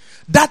time.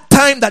 That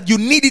time that you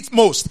need it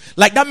most.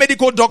 Like that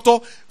medical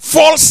doctor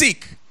falls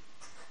sick.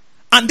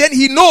 And then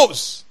he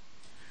knows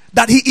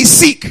that he is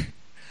sick.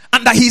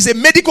 And that he is a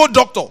medical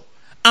doctor.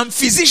 And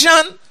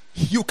physician,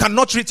 you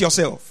cannot treat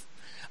yourself.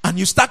 And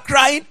you start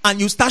crying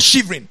and you start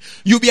shivering.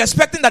 You'll be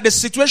expecting that the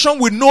situation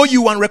will know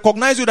you and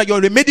recognize you that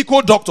you're a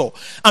medical doctor.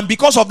 And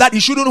because of that, he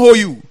shouldn't hold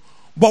you.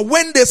 But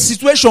when the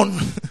situation,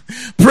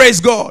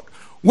 praise God,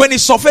 when it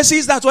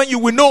surfaces, that's when you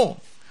will know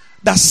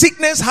that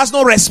sickness has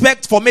no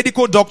respect for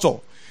medical doctor.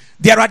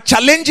 There are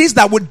challenges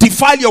that will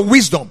defile your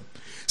wisdom.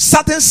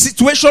 Certain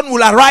situation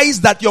will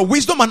arise that your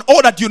wisdom and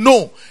all that you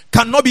know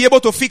cannot be able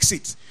to fix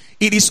it.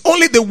 It is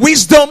only the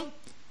wisdom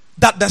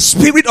that the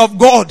Spirit of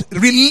God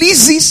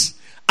releases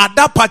at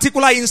that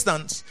particular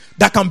instance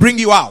that can bring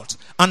you out.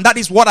 And that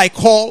is what I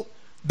call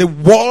the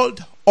word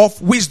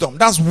of wisdom.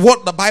 That's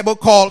what the Bible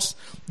calls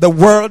the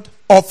word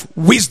of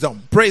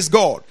wisdom. Praise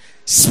God.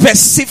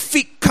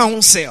 Specific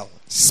counsel.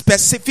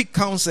 Specific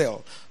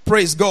counsel.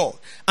 Praise God.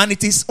 And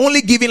it is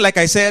only given, like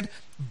I said,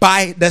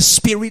 by the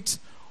Spirit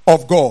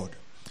of God.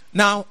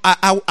 Now,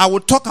 I will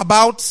talk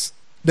about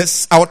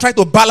this. I will try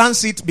to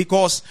balance it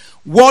because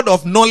word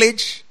of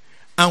knowledge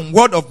and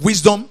word of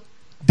wisdom,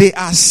 they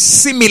are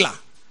similar,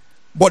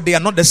 but they are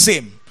not the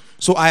same.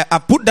 So I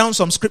put down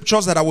some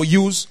scriptures that I will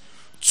use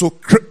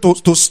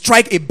to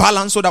strike a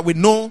balance so that we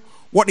know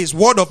what is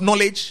word of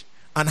knowledge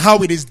and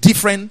how it is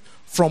different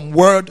from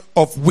word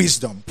of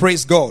wisdom.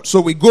 Praise God.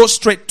 So we go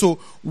straight to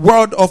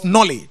word of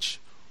knowledge.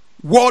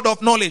 Word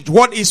of knowledge.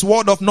 What is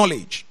word of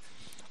knowledge?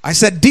 I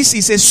said this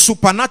is a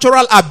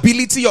supernatural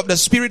ability of the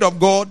Spirit of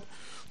God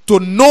to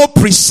know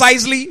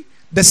precisely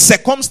the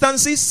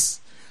circumstances,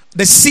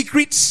 the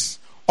secrets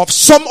of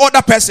some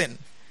other person,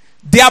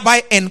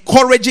 thereby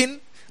encouraging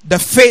the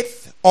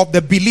faith of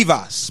the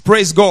believers.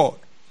 Praise God.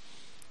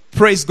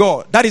 Praise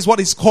God. That is what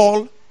is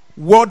called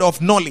word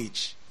of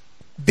knowledge.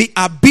 The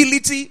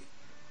ability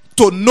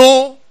to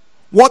know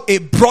what a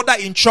brother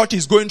in church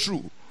is going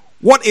through,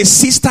 what a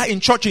sister in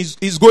church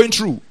is going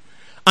through,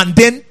 and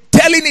then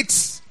telling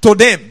it to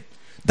them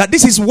that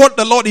this is what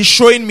the Lord is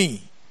showing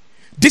me.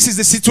 This is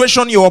the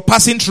situation you are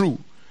passing through.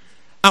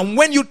 And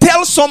when you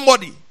tell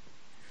somebody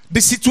the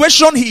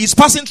situation he is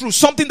passing through,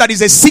 something that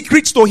is a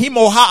secret to him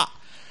or her,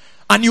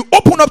 and you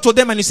open up to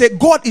them and you say,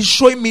 God is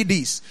showing me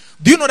this,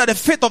 do you know that the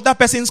faith of that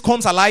person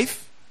comes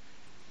alive?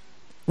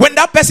 When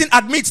that person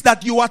admits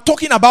that you are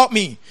talking about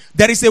me,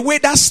 there is a way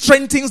that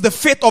strengthens the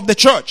faith of the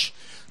church.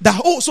 That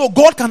also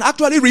God can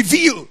actually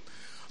reveal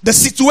the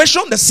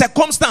situation, the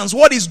circumstance,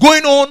 what is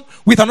going on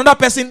with another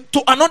person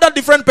to another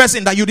different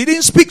person that you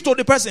didn't speak to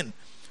the person.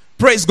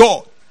 Praise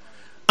God.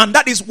 And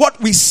that is what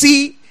we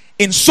see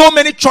in so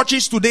many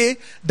churches today,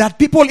 that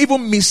people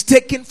even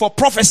mistaken for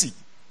prophecy.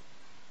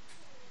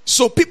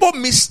 So people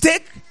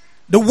mistake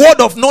the word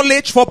of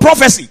knowledge for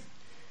prophecy.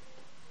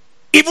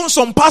 Even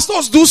some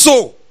pastors do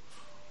so.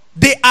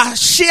 They are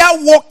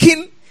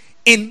walking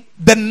in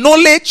the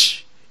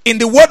knowledge, in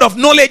the word of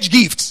knowledge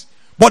gifts,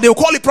 but they will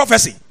call it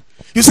prophecy.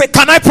 You say,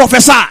 can I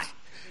prophesy?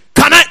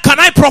 Can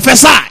I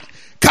prophesy?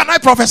 Can I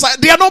prophesy?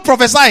 They are not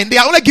prophesying. They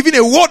are only giving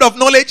a word of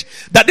knowledge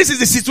that this is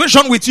the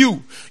situation with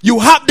you. You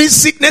have this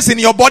sickness in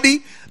your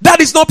body. That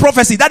is not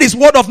prophecy. That is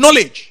word of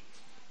knowledge.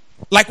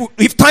 Like,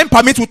 if time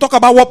permits, we'll talk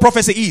about what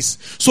prophecy is.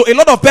 So a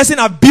lot of persons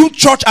have built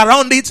church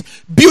around it,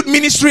 built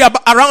ministry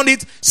around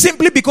it,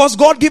 simply because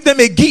God gave them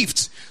a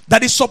gift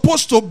that is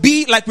supposed to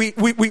be, like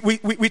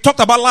we talked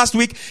about last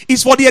week,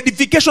 is for the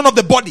edification of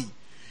the body.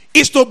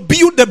 Is to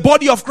build the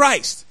body of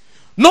Christ.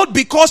 Not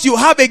because you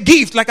have a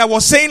gift, like I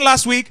was saying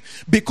last week,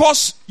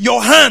 because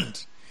your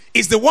hand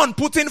is the one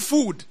putting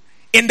food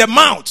in the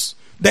mouth.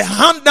 The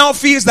hand now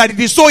feels that it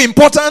is so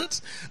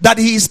important that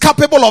he is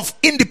capable of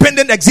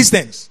independent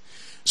existence.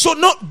 So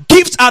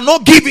gifts are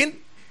not given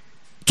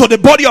to the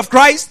body of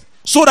Christ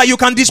so that you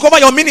can discover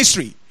your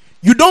ministry.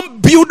 You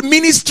don't build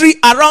ministry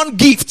around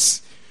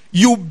gifts.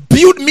 You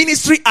build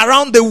ministry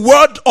around the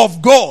word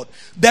of God,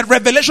 the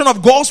revelation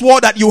of God's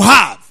word that you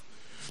have.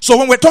 So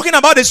when we're talking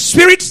about the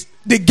Spirit,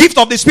 the gift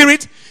of the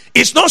Spirit,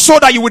 it's not so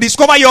that you will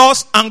discover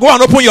yours and go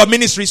and open your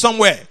ministry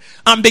somewhere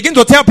and begin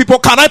to tell people,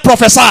 can I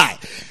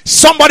prophesy?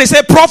 Somebody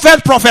say,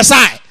 prophet,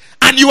 prophesy.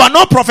 And you are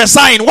not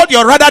prophesying. What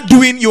you're rather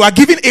doing, you are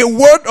giving a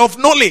word of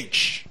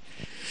knowledge.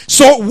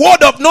 So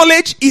word of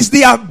knowledge is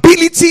the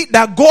ability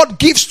that God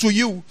gives to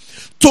you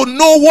to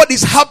know what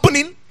is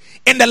happening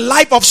in the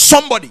life of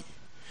somebody.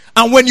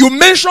 And when you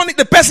mention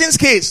the person's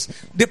case,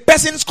 the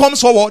person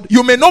comes forward.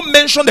 You may not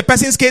mention the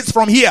person's case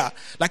from here,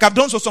 like I've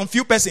done to some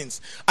few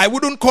persons. I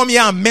wouldn't come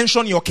here and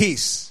mention your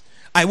case.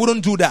 I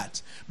wouldn't do that.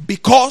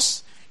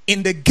 Because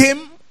in the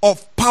game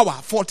of power,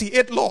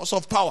 48 laws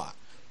of power,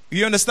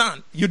 you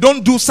understand? You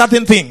don't do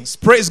certain things.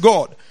 Praise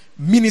God.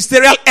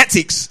 Ministerial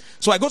ethics.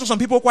 So I go to some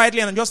people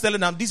quietly and I'm just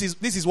telling them, this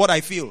is what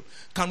I feel.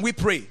 Can we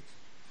pray?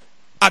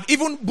 I've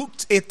even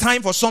booked a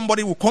time for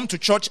somebody who will come to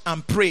church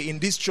and pray in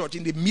this church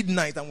in the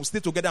midnight, and we'll stay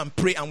together and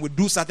pray and we'll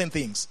do certain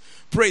things.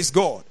 Praise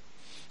God.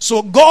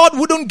 So God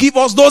wouldn't give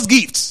us those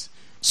gifts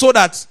so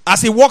that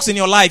as He walks in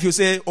your life, you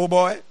say, oh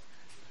boy,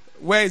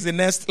 where is the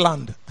next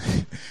land?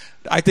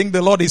 I think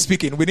the Lord is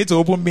speaking. We need to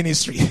open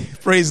ministry.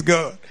 Praise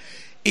God.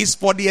 It's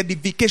for the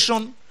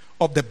edification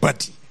of the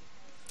body.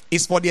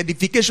 It's for the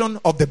edification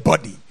of the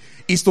body.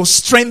 Is to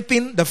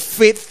strengthen the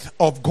faith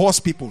of God's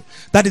people.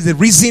 That is the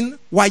reason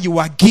why you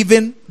are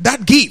given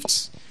that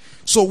gift.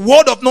 So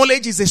word of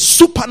knowledge is a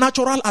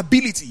supernatural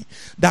ability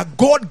that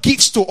God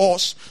gives to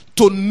us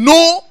to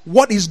know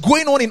what is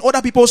going on in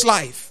other people's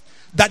life,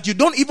 that you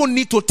don't even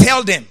need to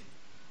tell them.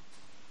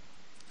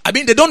 I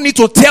mean, they don't need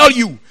to tell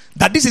you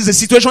that this is the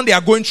situation they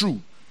are going through.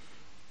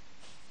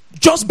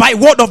 Just by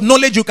word of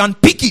knowledge, you can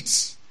pick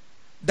it,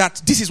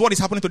 that this is what is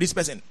happening to this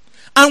person.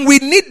 And we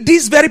need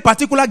this very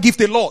particular gift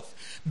a lot.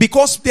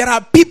 Because there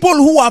are people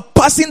who are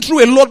passing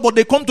through a lot, but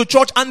they come to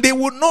church and they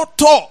will not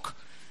talk.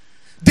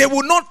 They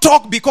will not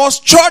talk because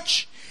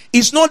church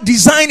is not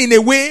designed in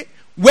a way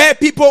where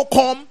people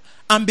come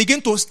and begin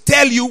to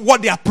tell you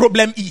what their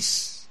problem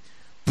is.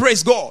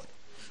 Praise God.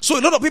 So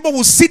a lot of people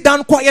will sit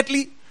down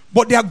quietly,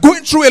 but they are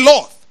going through a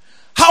lot.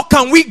 How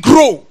can we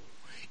grow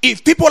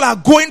if people are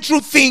going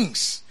through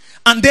things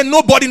and then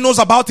nobody knows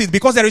about it?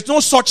 Because there is no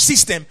such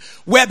system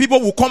where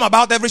people will come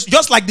about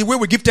just like the way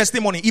we give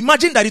testimony.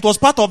 Imagine that it was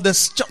part of the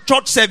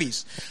church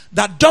service,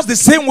 that just the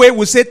same way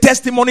we say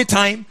testimony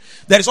time,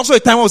 there is also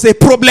a time where we say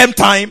problem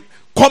time.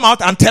 Come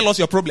out and tell us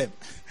your problem.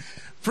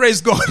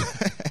 Praise God.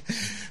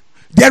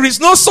 There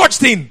is no such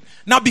thing.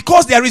 Now,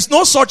 because there is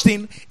no such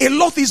thing, a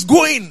lot is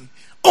going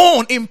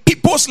on in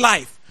people's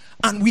life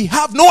and we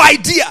have no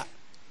idea.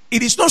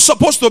 It is not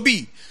supposed to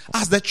be.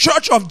 As the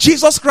church of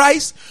Jesus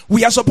Christ,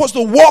 we are supposed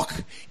to walk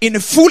in a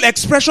full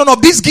expression of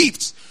these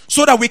gifts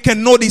so that we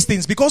can know these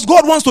things, because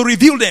God wants to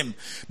reveal them.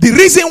 The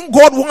reason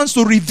God wants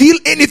to reveal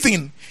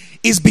anything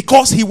is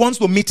because He wants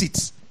to meet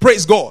it.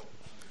 Praise God.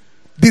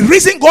 The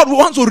reason God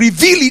wants to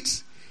reveal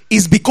it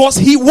is because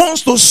He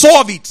wants to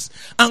solve it.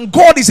 And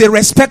God is a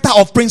respecter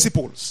of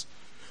principles.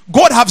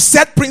 God has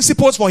set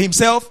principles for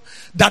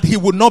Himself that He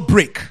will not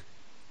break.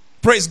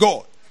 Praise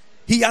God.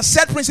 He has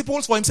set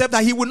principles for Himself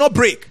that He will not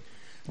break.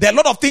 There are a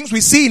lot of things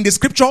we see in the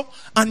scripture,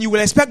 and you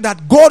will expect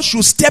that God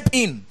should step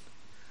in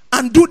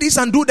and do this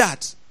and do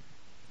that.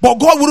 But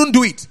God wouldn't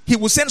do it. He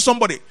will send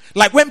somebody.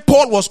 Like when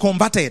Paul was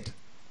converted.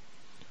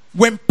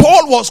 When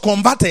Paul was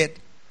converted,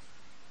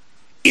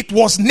 it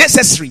was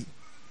necessary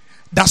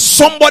that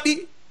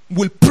somebody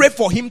will pray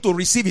for him to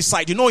receive his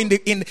sight. You know, in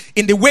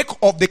the wake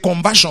of the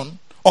conversion,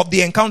 of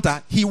the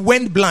encounter, he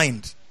went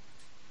blind.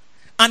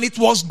 And it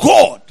was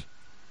God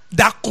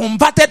that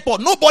converted Paul.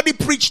 Nobody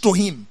preached to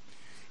him.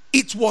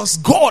 It was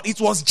God,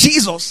 it was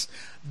Jesus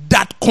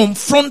that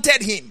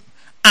confronted him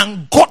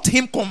and got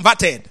him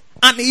converted.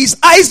 And his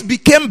eyes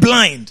became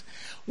blind.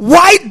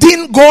 Why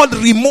didn't God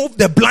remove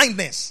the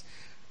blindness?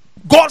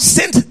 God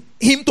sent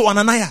him to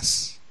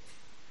Ananias.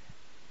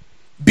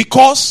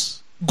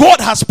 Because God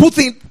has put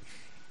him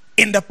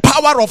in the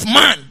power of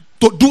man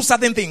to do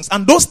certain things.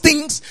 And those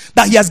things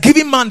that He has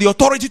given man the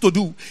authority to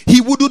do,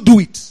 he wouldn't do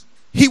it.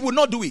 He would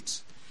not do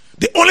it.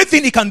 The only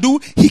thing he can do,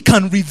 he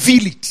can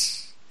reveal it.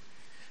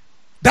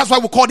 That's why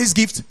we call this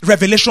gift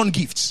revelation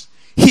gifts.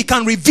 He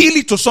can reveal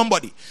it to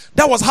somebody.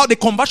 That was how the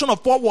conversion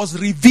of Paul was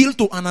revealed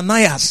to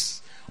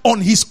Ananias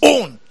on his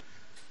own.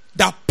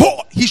 That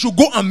Paul, he should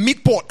go and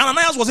meet Paul.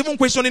 Ananias was even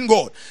questioning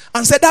God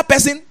and said, that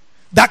person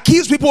that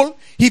kills people,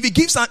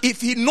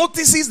 if he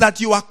notices that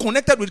you are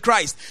connected with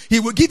Christ, he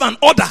will give an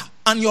order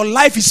and your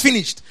life is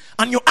finished.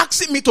 And you're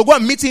asking me to go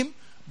and meet him.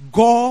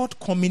 God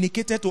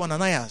communicated to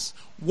Ananias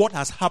what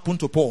has happened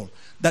to Paul.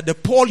 That the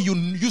Paul you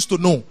used to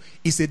know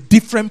is a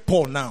different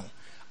Paul now.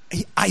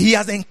 He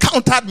has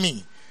encountered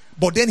me,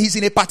 but then he's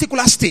in a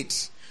particular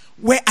state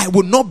where I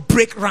will not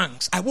break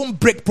ranks. I won't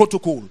break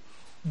protocol.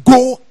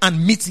 Go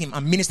and meet him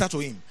and minister to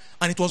him.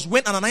 And it was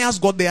when Ananias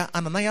got there,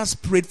 Ananias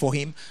prayed for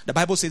him. The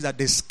Bible says that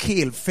the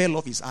scale fell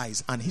off his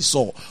eyes and he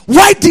saw.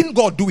 Why didn't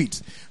God do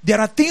it? There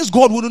are things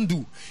God wouldn't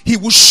do. He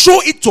will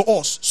show it to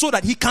us so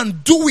that he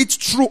can do it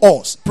through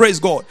us. Praise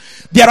God.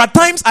 There are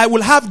times I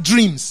will have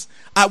dreams.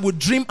 I will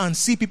dream and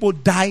see people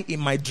die in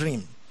my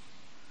dream.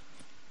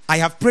 I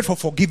have prayed for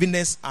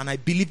forgiveness and I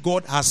believe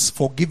God has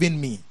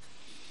forgiven me.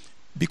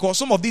 Because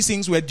some of these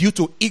things were due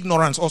to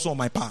ignorance also on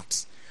my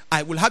part.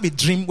 I will have a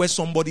dream where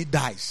somebody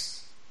dies.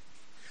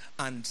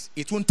 And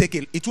it won't take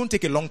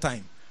a long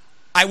time.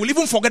 I will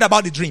even forget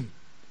about the dream.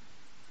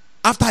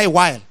 After a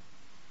while,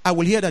 I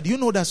will hear that, you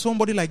know that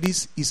somebody like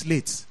this is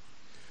late.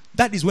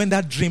 That is when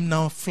that dream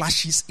now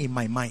flashes in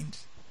my mind.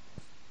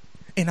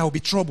 And I will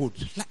be troubled.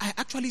 Like, I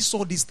actually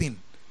saw this thing.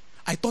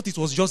 I thought it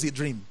was just a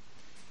dream.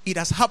 It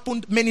has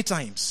happened many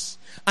times.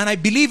 And I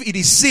believe it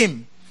is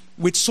same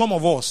with some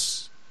of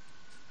us.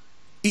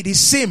 It is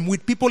same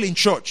with people in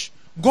church.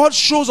 God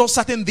shows us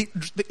certain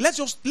things.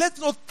 Let's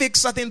not take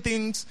certain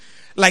things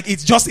like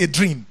it's just a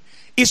dream.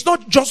 It's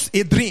not just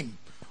a dream.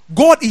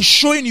 God is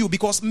showing you,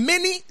 because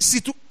many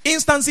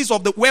instances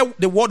of where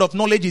the word of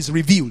knowledge is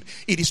revealed,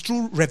 it is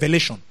through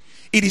revelation.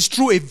 It is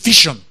through a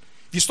vision.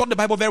 If you study the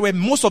Bible very well,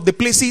 most of the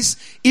places,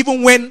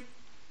 even when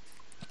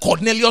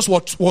Cornelius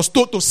was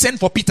told to send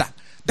for Peter,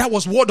 that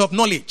was word of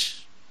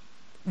knowledge.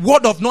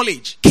 Word of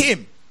knowledge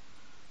came.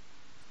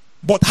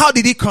 But how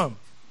did it come?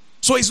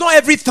 So it's not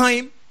every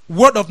time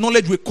word of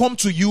knowledge will come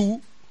to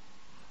you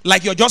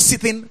like you're just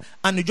sitting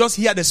and you just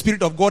hear the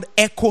Spirit of God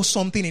echo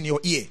something in your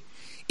ear.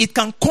 It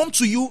can come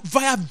to you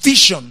via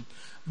vision,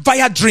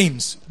 via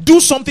dreams. Do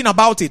something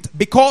about it,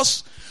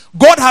 because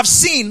God have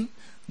seen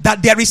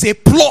that there is a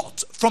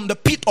plot from the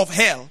pit of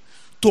hell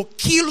to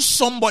kill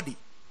somebody,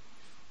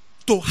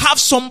 to have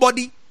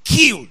somebody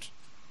killed.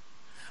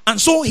 And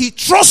so he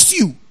trusts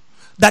you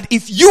that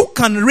if you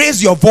can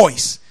raise your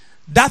voice,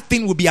 that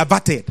thing will be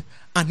averted,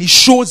 and he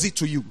shows it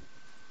to you.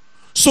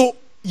 So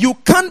you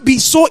can't be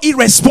so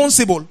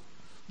irresponsible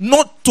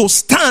not to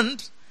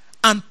stand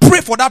and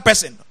pray for that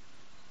person,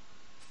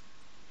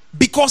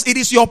 because it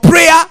is your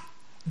prayer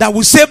that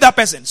will save that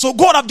person. So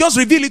God have just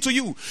revealed it to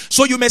you.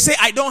 So you may say,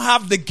 I don't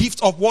have the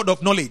gift of word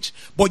of knowledge,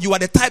 but you are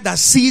the type that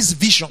sees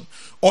vision,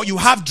 or you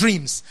have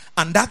dreams,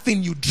 and that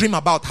thing you dream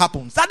about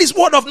happens. That is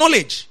word of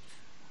knowledge.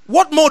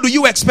 What more do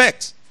you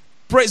expect?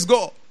 Praise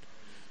God.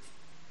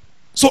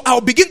 So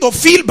I'll begin to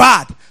feel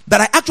bad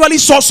that I actually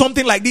saw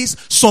something like this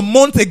some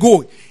months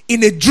ago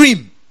in a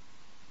dream,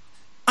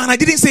 and I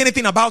didn't say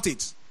anything about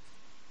it.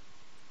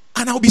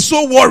 And I'll be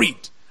so worried.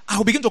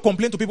 I'll begin to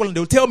complain to people, and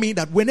they'll tell me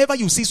that whenever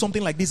you see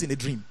something like this in a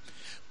dream,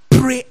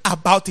 pray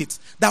about it.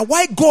 That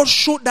why God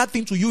showed that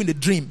thing to you in the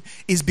dream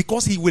is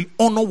because he will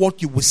honor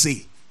what you will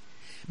say.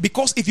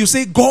 Because if you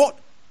say, God,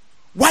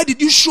 why did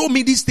you show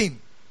me this thing?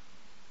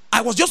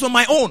 I was just on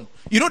my own.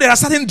 You know, there are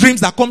certain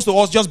dreams that comes to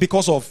us just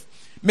because of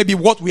maybe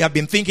what we have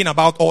been thinking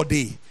about all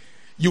day.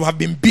 You have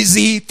been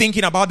busy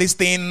thinking about this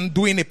thing,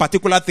 doing a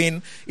particular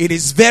thing. It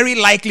is very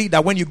likely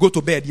that when you go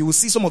to bed, you will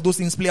see some of those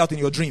things play out in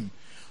your dream.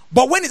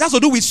 But when it has to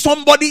do with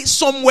somebody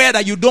somewhere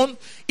that you don't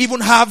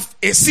even have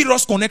a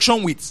serious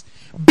connection with,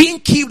 being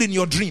killed in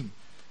your dream,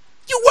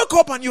 you wake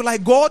up and you're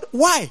like, God,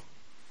 why?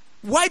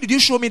 Why did you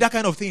show me that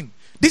kind of thing?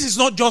 This is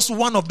not just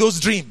one of those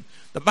dreams.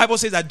 The Bible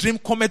says that dream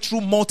cometh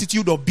through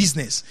multitude of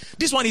business.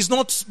 This one is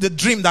not the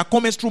dream that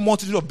cometh through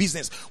multitude of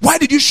business. Why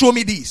did you show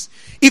me this?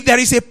 If there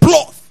is a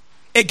plot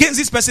against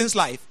this person's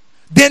life,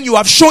 then you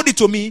have showed it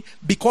to me,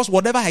 because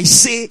whatever I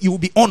say, you will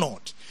be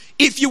honored.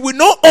 If you will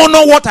not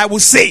honor what I will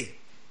say,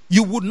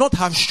 you would not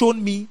have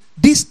shown me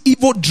this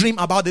evil dream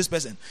about this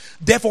person.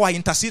 Therefore, I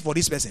intercede for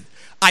this person.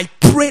 I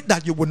pray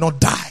that you will not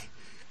die.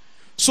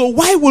 So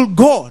why will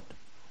God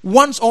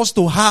want us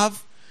to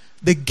have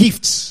the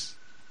gifts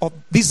of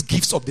these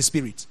gifts of the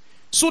Spirit?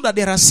 So that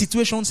there are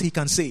situations he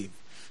can save.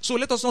 So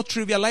let us not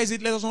trivialize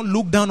it. Let us not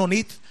look down on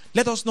it.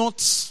 Let us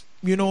not,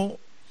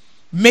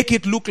 make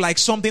it look like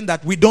something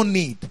that we don't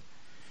need.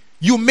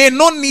 You may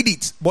not need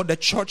it, but the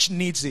church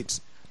needs it.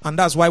 And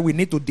that's why we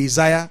need to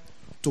desire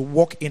to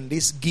walk in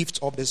this gift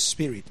of the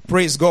Spirit.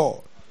 Praise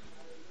God.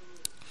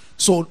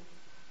 So,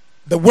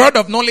 the word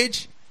of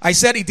knowledge, I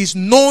said it is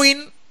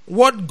knowing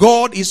what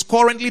God is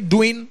currently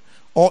doing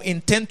or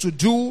intend to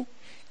do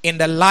in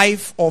the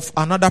life of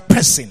another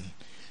person.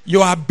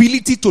 Your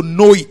ability to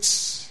know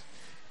it.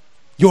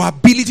 Your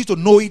ability to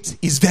know it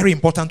is very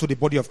important to the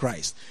body of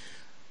Christ.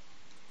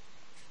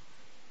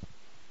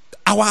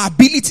 Our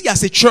ability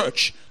as a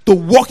church to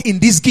walk in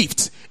this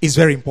gift is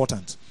very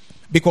important.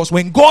 Because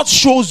when God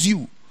shows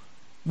you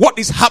what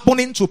is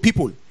happening to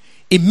people,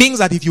 it means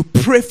that if you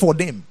pray for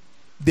them,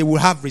 they will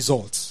have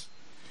results.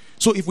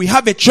 So if we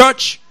have a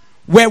church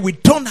where we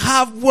don't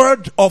have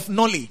word of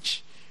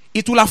knowledge,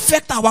 it will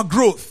affect our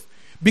growth,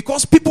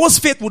 because people's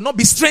faith will not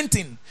be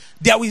strengthened.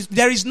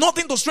 There is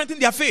nothing to strengthen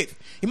their faith.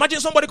 Imagine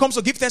somebody comes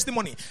to give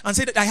testimony and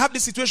say that I have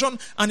this situation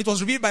and it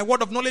was revealed by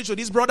word of knowledge to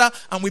this brother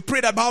and we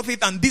prayed about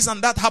it and this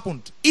and that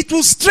happened. It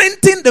will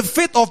strengthen the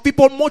faith of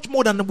people much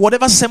more than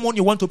whatever sermon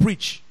you want to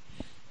preach.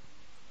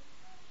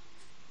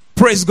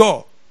 Praise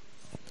God.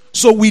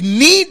 So we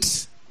need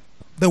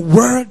the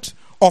word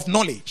of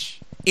knowledge.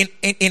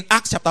 In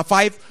Acts chapter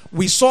 5,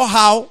 we saw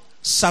how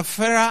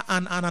Sapphira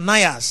and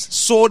Ananias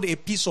sold a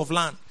piece of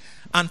land.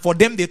 And for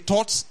them, they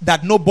thought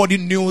that nobody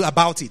knew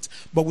about it.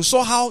 But we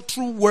saw how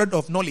through word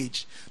of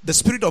knowledge, the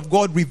Spirit of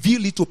God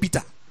revealed it to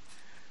Peter.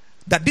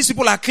 That these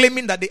people are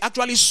claiming that they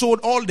actually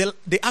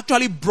they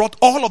actually brought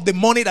all of the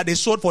money that they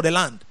sold for the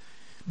land.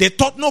 They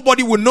thought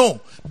nobody would know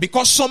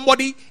because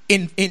somebody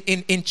in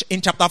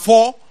chapter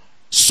 4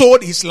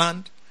 sold his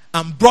land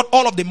and brought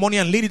all of the money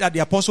and laid it at the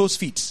apostles'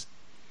 feet.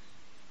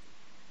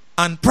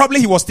 And probably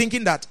he was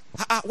thinking that,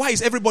 why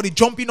is everybody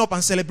jumping up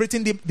and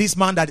celebrating this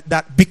man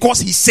that because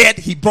he said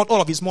he brought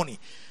all of his money?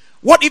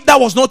 What if that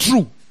was not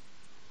true?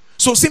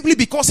 So simply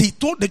because he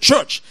told the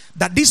church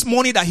that this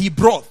money that he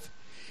brought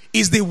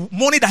is the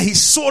money that he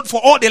sold for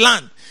all the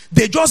land,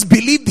 they just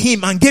believed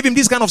him and gave him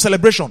this kind of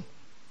celebration.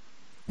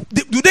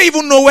 Do they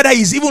even know whether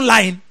he's even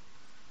lying?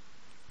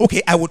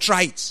 Okay, I will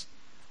try it.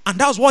 And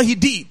that's what he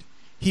did.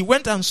 He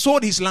went and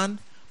sold his land.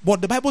 But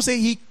the Bible says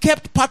he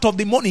kept part of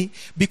the money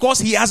because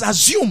he has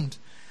assumed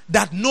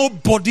that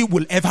nobody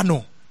will ever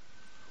know.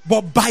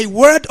 But by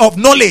word of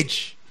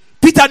knowledge,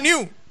 Peter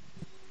knew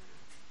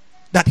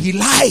that he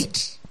lied.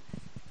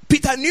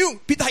 Peter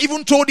knew. Peter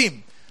even told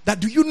him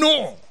that, do you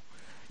know,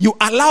 you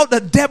allowed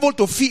the devil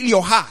to fill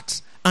your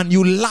heart and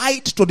you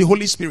lied to the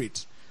Holy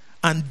Spirit.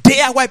 And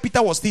there, while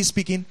Peter was still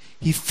speaking,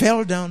 he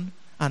fell down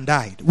and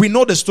died. We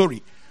know the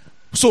story.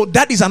 So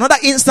that is another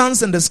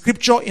instance in the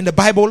scripture, in the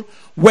Bible,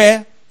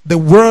 where the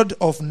word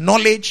of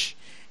knowledge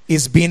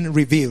is being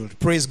revealed.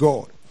 Praise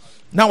God.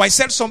 Now I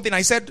said something.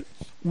 I said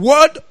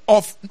word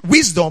of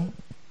wisdom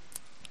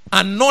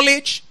and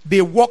knowledge,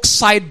 they walk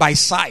side by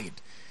side.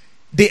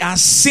 They are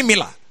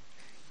similar.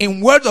 In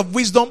word of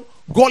wisdom,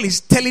 God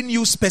is telling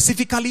you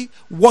specifically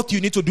what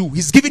you need to do.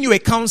 He's giving you a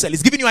counsel.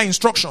 He's giving you an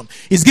instruction.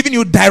 He's giving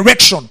you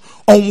direction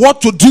on what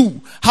to do,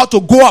 how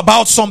to go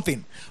about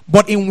something.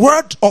 But in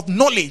word of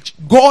knowledge,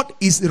 God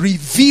is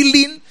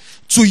revealing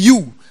to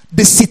you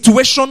the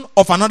situation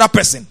of another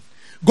person.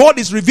 God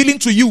is revealing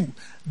to you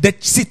the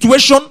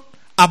situation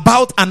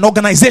about an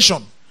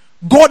organization.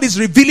 God is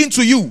revealing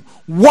to you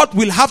what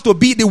will have to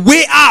be the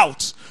way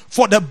out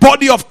for the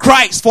body of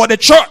Christ, for the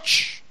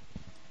church.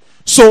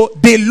 So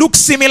they look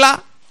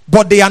similar,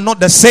 but they are not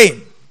the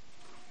same.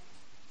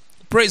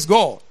 Praise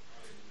God.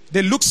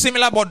 They look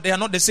similar, but they are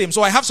not the same.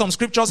 So I have some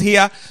scriptures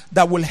here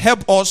that will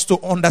help us to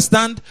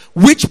understand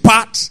which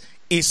part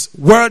is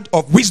word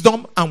of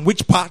wisdom and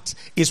which part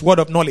is word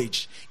of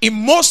knowledge. In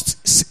most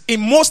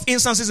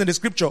instances in the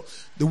scripture,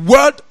 the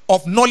word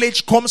of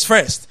knowledge comes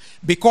first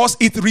because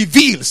it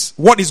reveals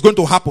what is going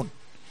to happen.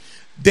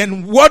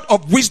 Then word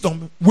of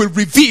wisdom will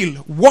reveal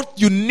what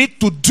you need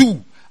to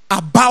do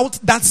about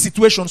that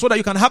situation so that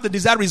you can have the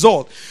desired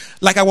result.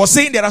 Like I was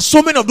saying, there are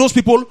so many of those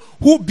people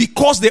who,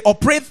 because they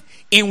operate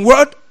in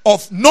word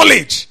of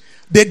knowledge,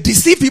 they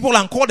deceive people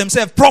and call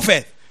themselves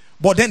prophet,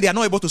 but then they are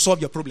not able to solve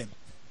your problem.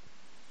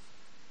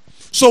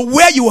 So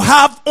where you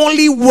have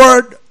only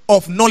word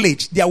of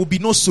knowledge, there will be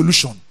no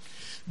solution.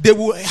 They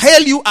will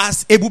hail you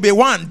as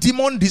Ebubewan,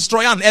 demon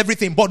destroyer and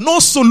everything, but no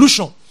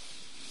solution.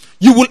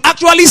 You will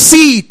actually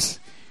see it.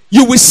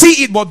 You will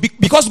see it, but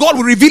because God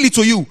will reveal it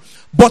to you.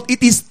 But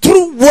it is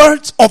through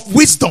words of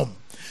wisdom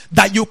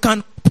that you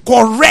can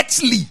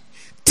correctly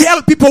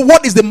tell people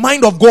what is the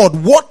mind of God,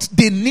 what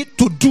they need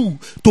to do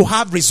to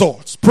have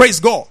results. Praise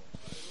God.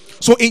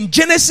 So in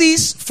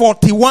Genesis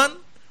 41,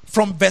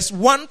 from verse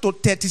 1 to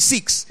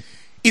 36,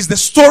 is the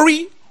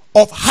story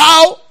of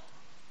how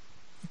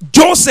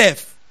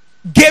Joseph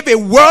gave a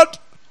word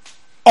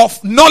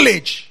of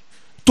knowledge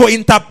to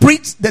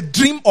interpret the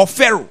dream of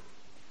Pharaoh.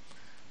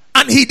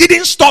 And he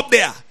didn't stop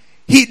there.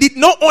 He did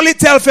not only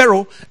tell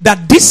Pharaoh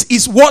that this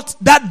is what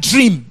that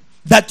dream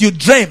that you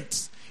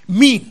dreamt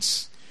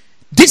means.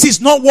 This is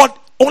not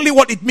only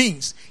what it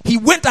means. He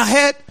went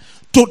ahead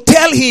to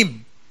tell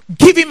him,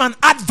 give him an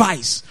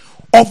advice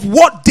of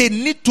what they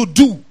need to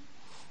do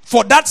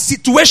for that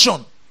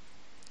situation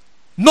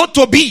not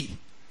to be.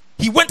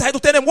 He went ahead to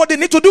tell them what they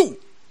need to do.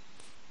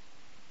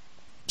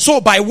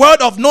 So by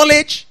word of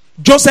knowledge,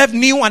 Joseph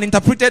knew and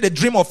interpreted the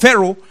dream of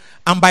Pharaoh,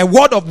 and by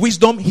word of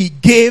wisdom, he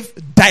gave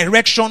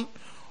direction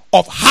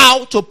of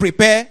how to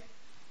prepare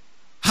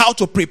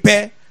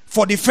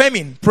for the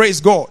famine. Praise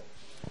God.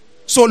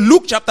 So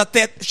Luke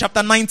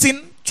chapter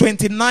 19,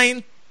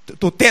 29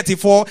 to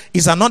 34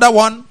 is another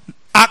one.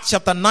 Acts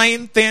chapter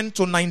 9, 10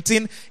 to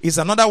 19 is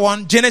another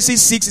one.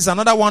 Genesis 6 is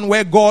another one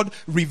where God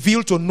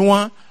revealed to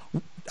Noah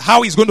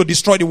how he's going to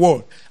destroy the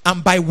world.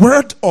 And by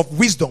word of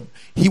wisdom,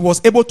 he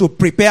was able to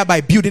prepare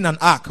by building an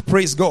ark.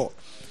 Praise God.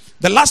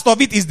 The last of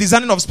it is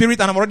discerning of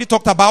spirit, and I've already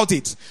talked about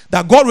it.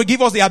 That God will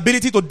give us the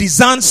ability to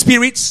discern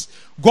spirits.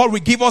 God will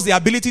give us the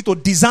ability to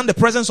discern the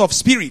presence of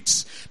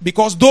spirits.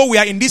 Because though we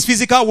are in this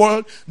physical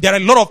world, there are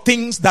a lot of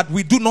things that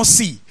we do not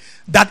see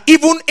that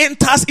even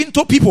enters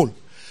into people.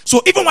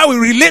 So even while we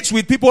relate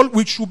with people,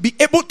 we should be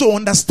able to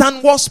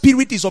understand what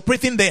spirit is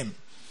operating them.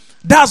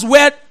 That's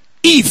where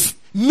Eve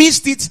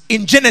missed it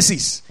in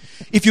Genesis.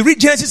 If you read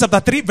Genesis chapter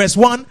 3 verse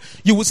 1,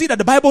 you will see that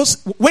the Bible,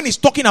 when it's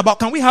talking about,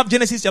 can we have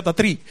Genesis chapter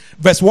 3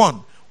 verse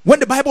 1? When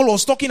the Bible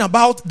was talking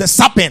about the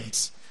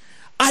serpent,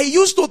 I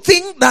used to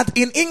think that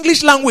in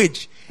English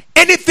language,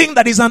 anything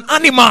that is an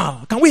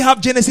animal, can we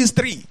have Genesis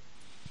 3?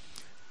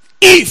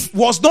 Eve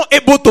was not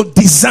able to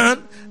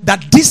discern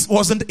that this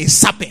wasn't a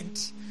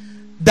serpent,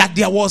 that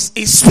there was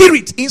a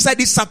spirit inside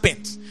this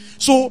serpent.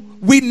 So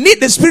we need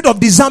the spirit of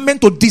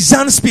discernment to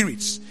discern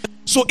spirits.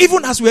 So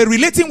even as we're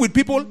relating with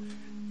people,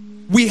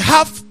 we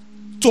have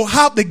to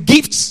have the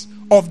gifts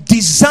of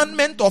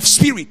discernment of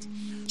spirit,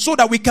 so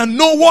that we can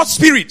know what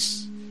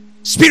spirits.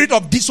 Spirit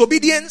of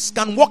disobedience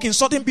can work in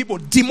certain people.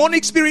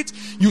 Demonic spirit,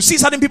 you see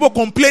certain people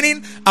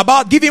complaining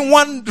about giving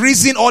one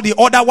reason or the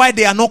other why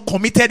they are not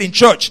committed in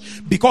church.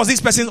 Because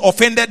this person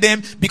offended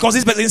them, because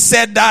this person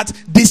said that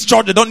this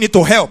church, they don't need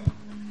to help.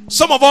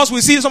 Some of us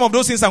will see some of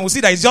those things and we'll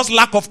see that it's just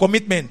lack of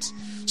commitment.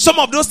 Some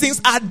of those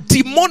things are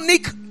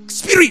demonic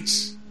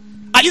spirits.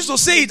 I used to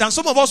say it and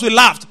some of us will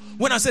laugh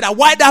when I said that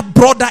why that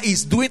brother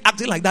is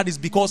acting like that is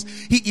because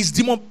he is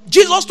demon.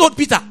 Jesus told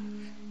Peter.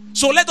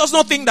 So let us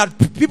not think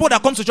that people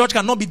that come to church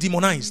cannot be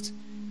demonized.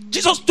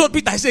 Jesus told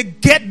Peter, he said,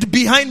 get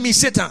behind me,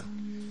 Satan.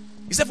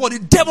 He said, for the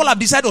devil have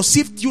decided to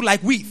sift you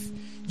like wheat.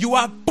 You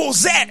are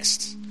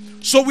possessed.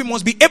 So we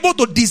must be able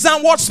to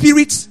discern what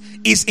spirit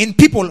is in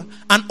people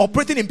and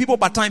operating in people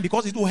by time,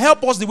 because it will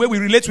help us the way we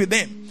relate with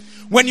them.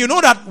 When you know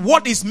that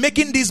what is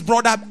making this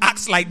brother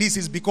act like this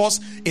is because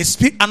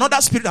another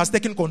spirit has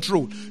taken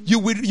control, you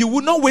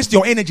will not waste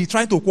your energy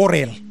trying to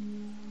quarrel.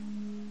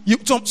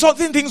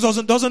 Certain things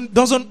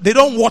they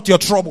don't want your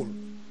trouble.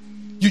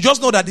 You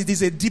just know that it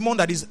is a demon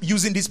that is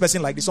using this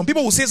person like this. Some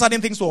people will say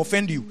certain things to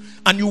offend you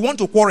and you want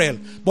to quarrel.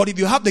 But if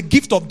you have the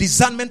gift of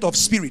discernment of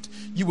spirit,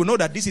 you will know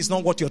that this is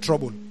not what your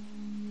trouble,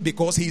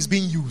 because he is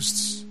being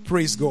used.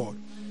 Praise God.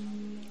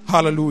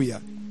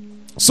 Hallelujah.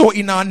 So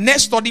in our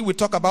next study, we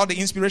talk about the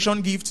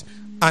inspiration gift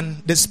and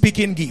the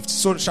speaking gift.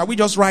 So shall we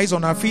just rise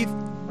on our feet?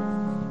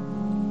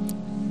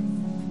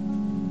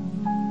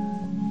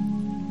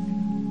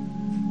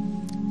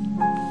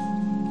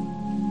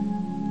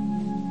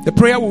 The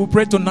prayer we will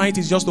pray tonight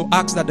is just to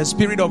ask that the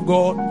Spirit of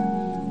God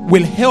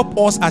will help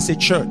us as a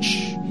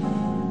church.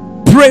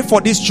 Pray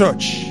for this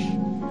church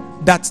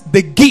that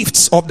the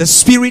gifts of the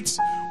Spirit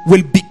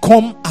will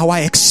become our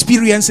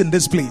experience in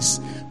this place.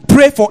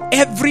 Pray for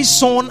every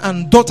son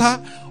and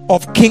daughter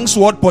of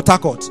Kingsword Port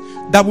Harcourt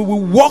that we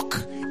will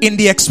walk in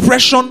the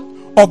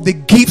expression of the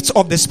gifts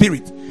of the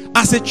Spirit.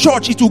 As a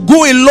church, it will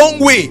go a long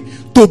way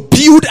to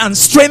build and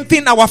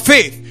strengthen our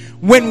faith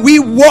when we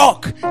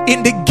walk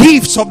in the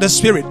gifts of the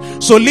Spirit.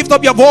 So lift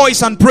up your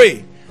voice and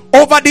pray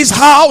over this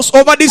house,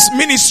 over this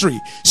ministry.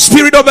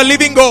 Spirit of the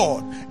living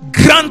God,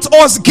 grant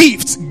us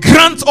gifts,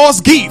 grant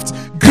us gifts,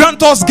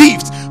 grant us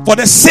gifts for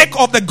the sake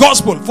of the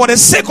gospel, for the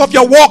sake of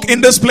your walk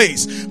in this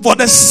place, for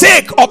the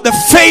sake of the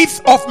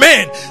faith of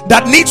men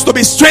that needs to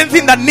be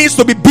strengthened, that needs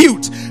to be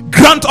built.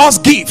 Grant us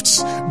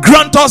gifts,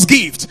 grant us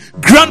gifts,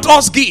 grant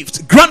us gifts,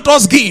 grant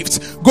us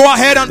gifts. Go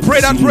ahead and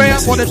pray that prayer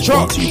for the church.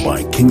 Brought to you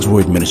by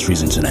Kingsword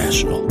Ministries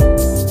International.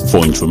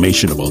 For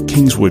information about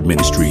Kingsword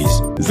Ministries,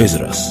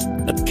 visit us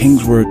at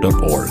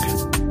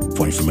kingsword.org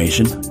for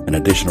information and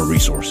additional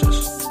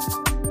resources.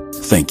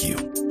 Thank you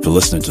for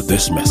listening to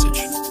this message.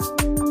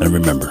 And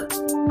remember,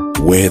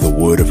 where the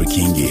word of a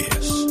king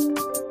is,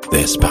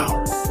 there's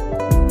power.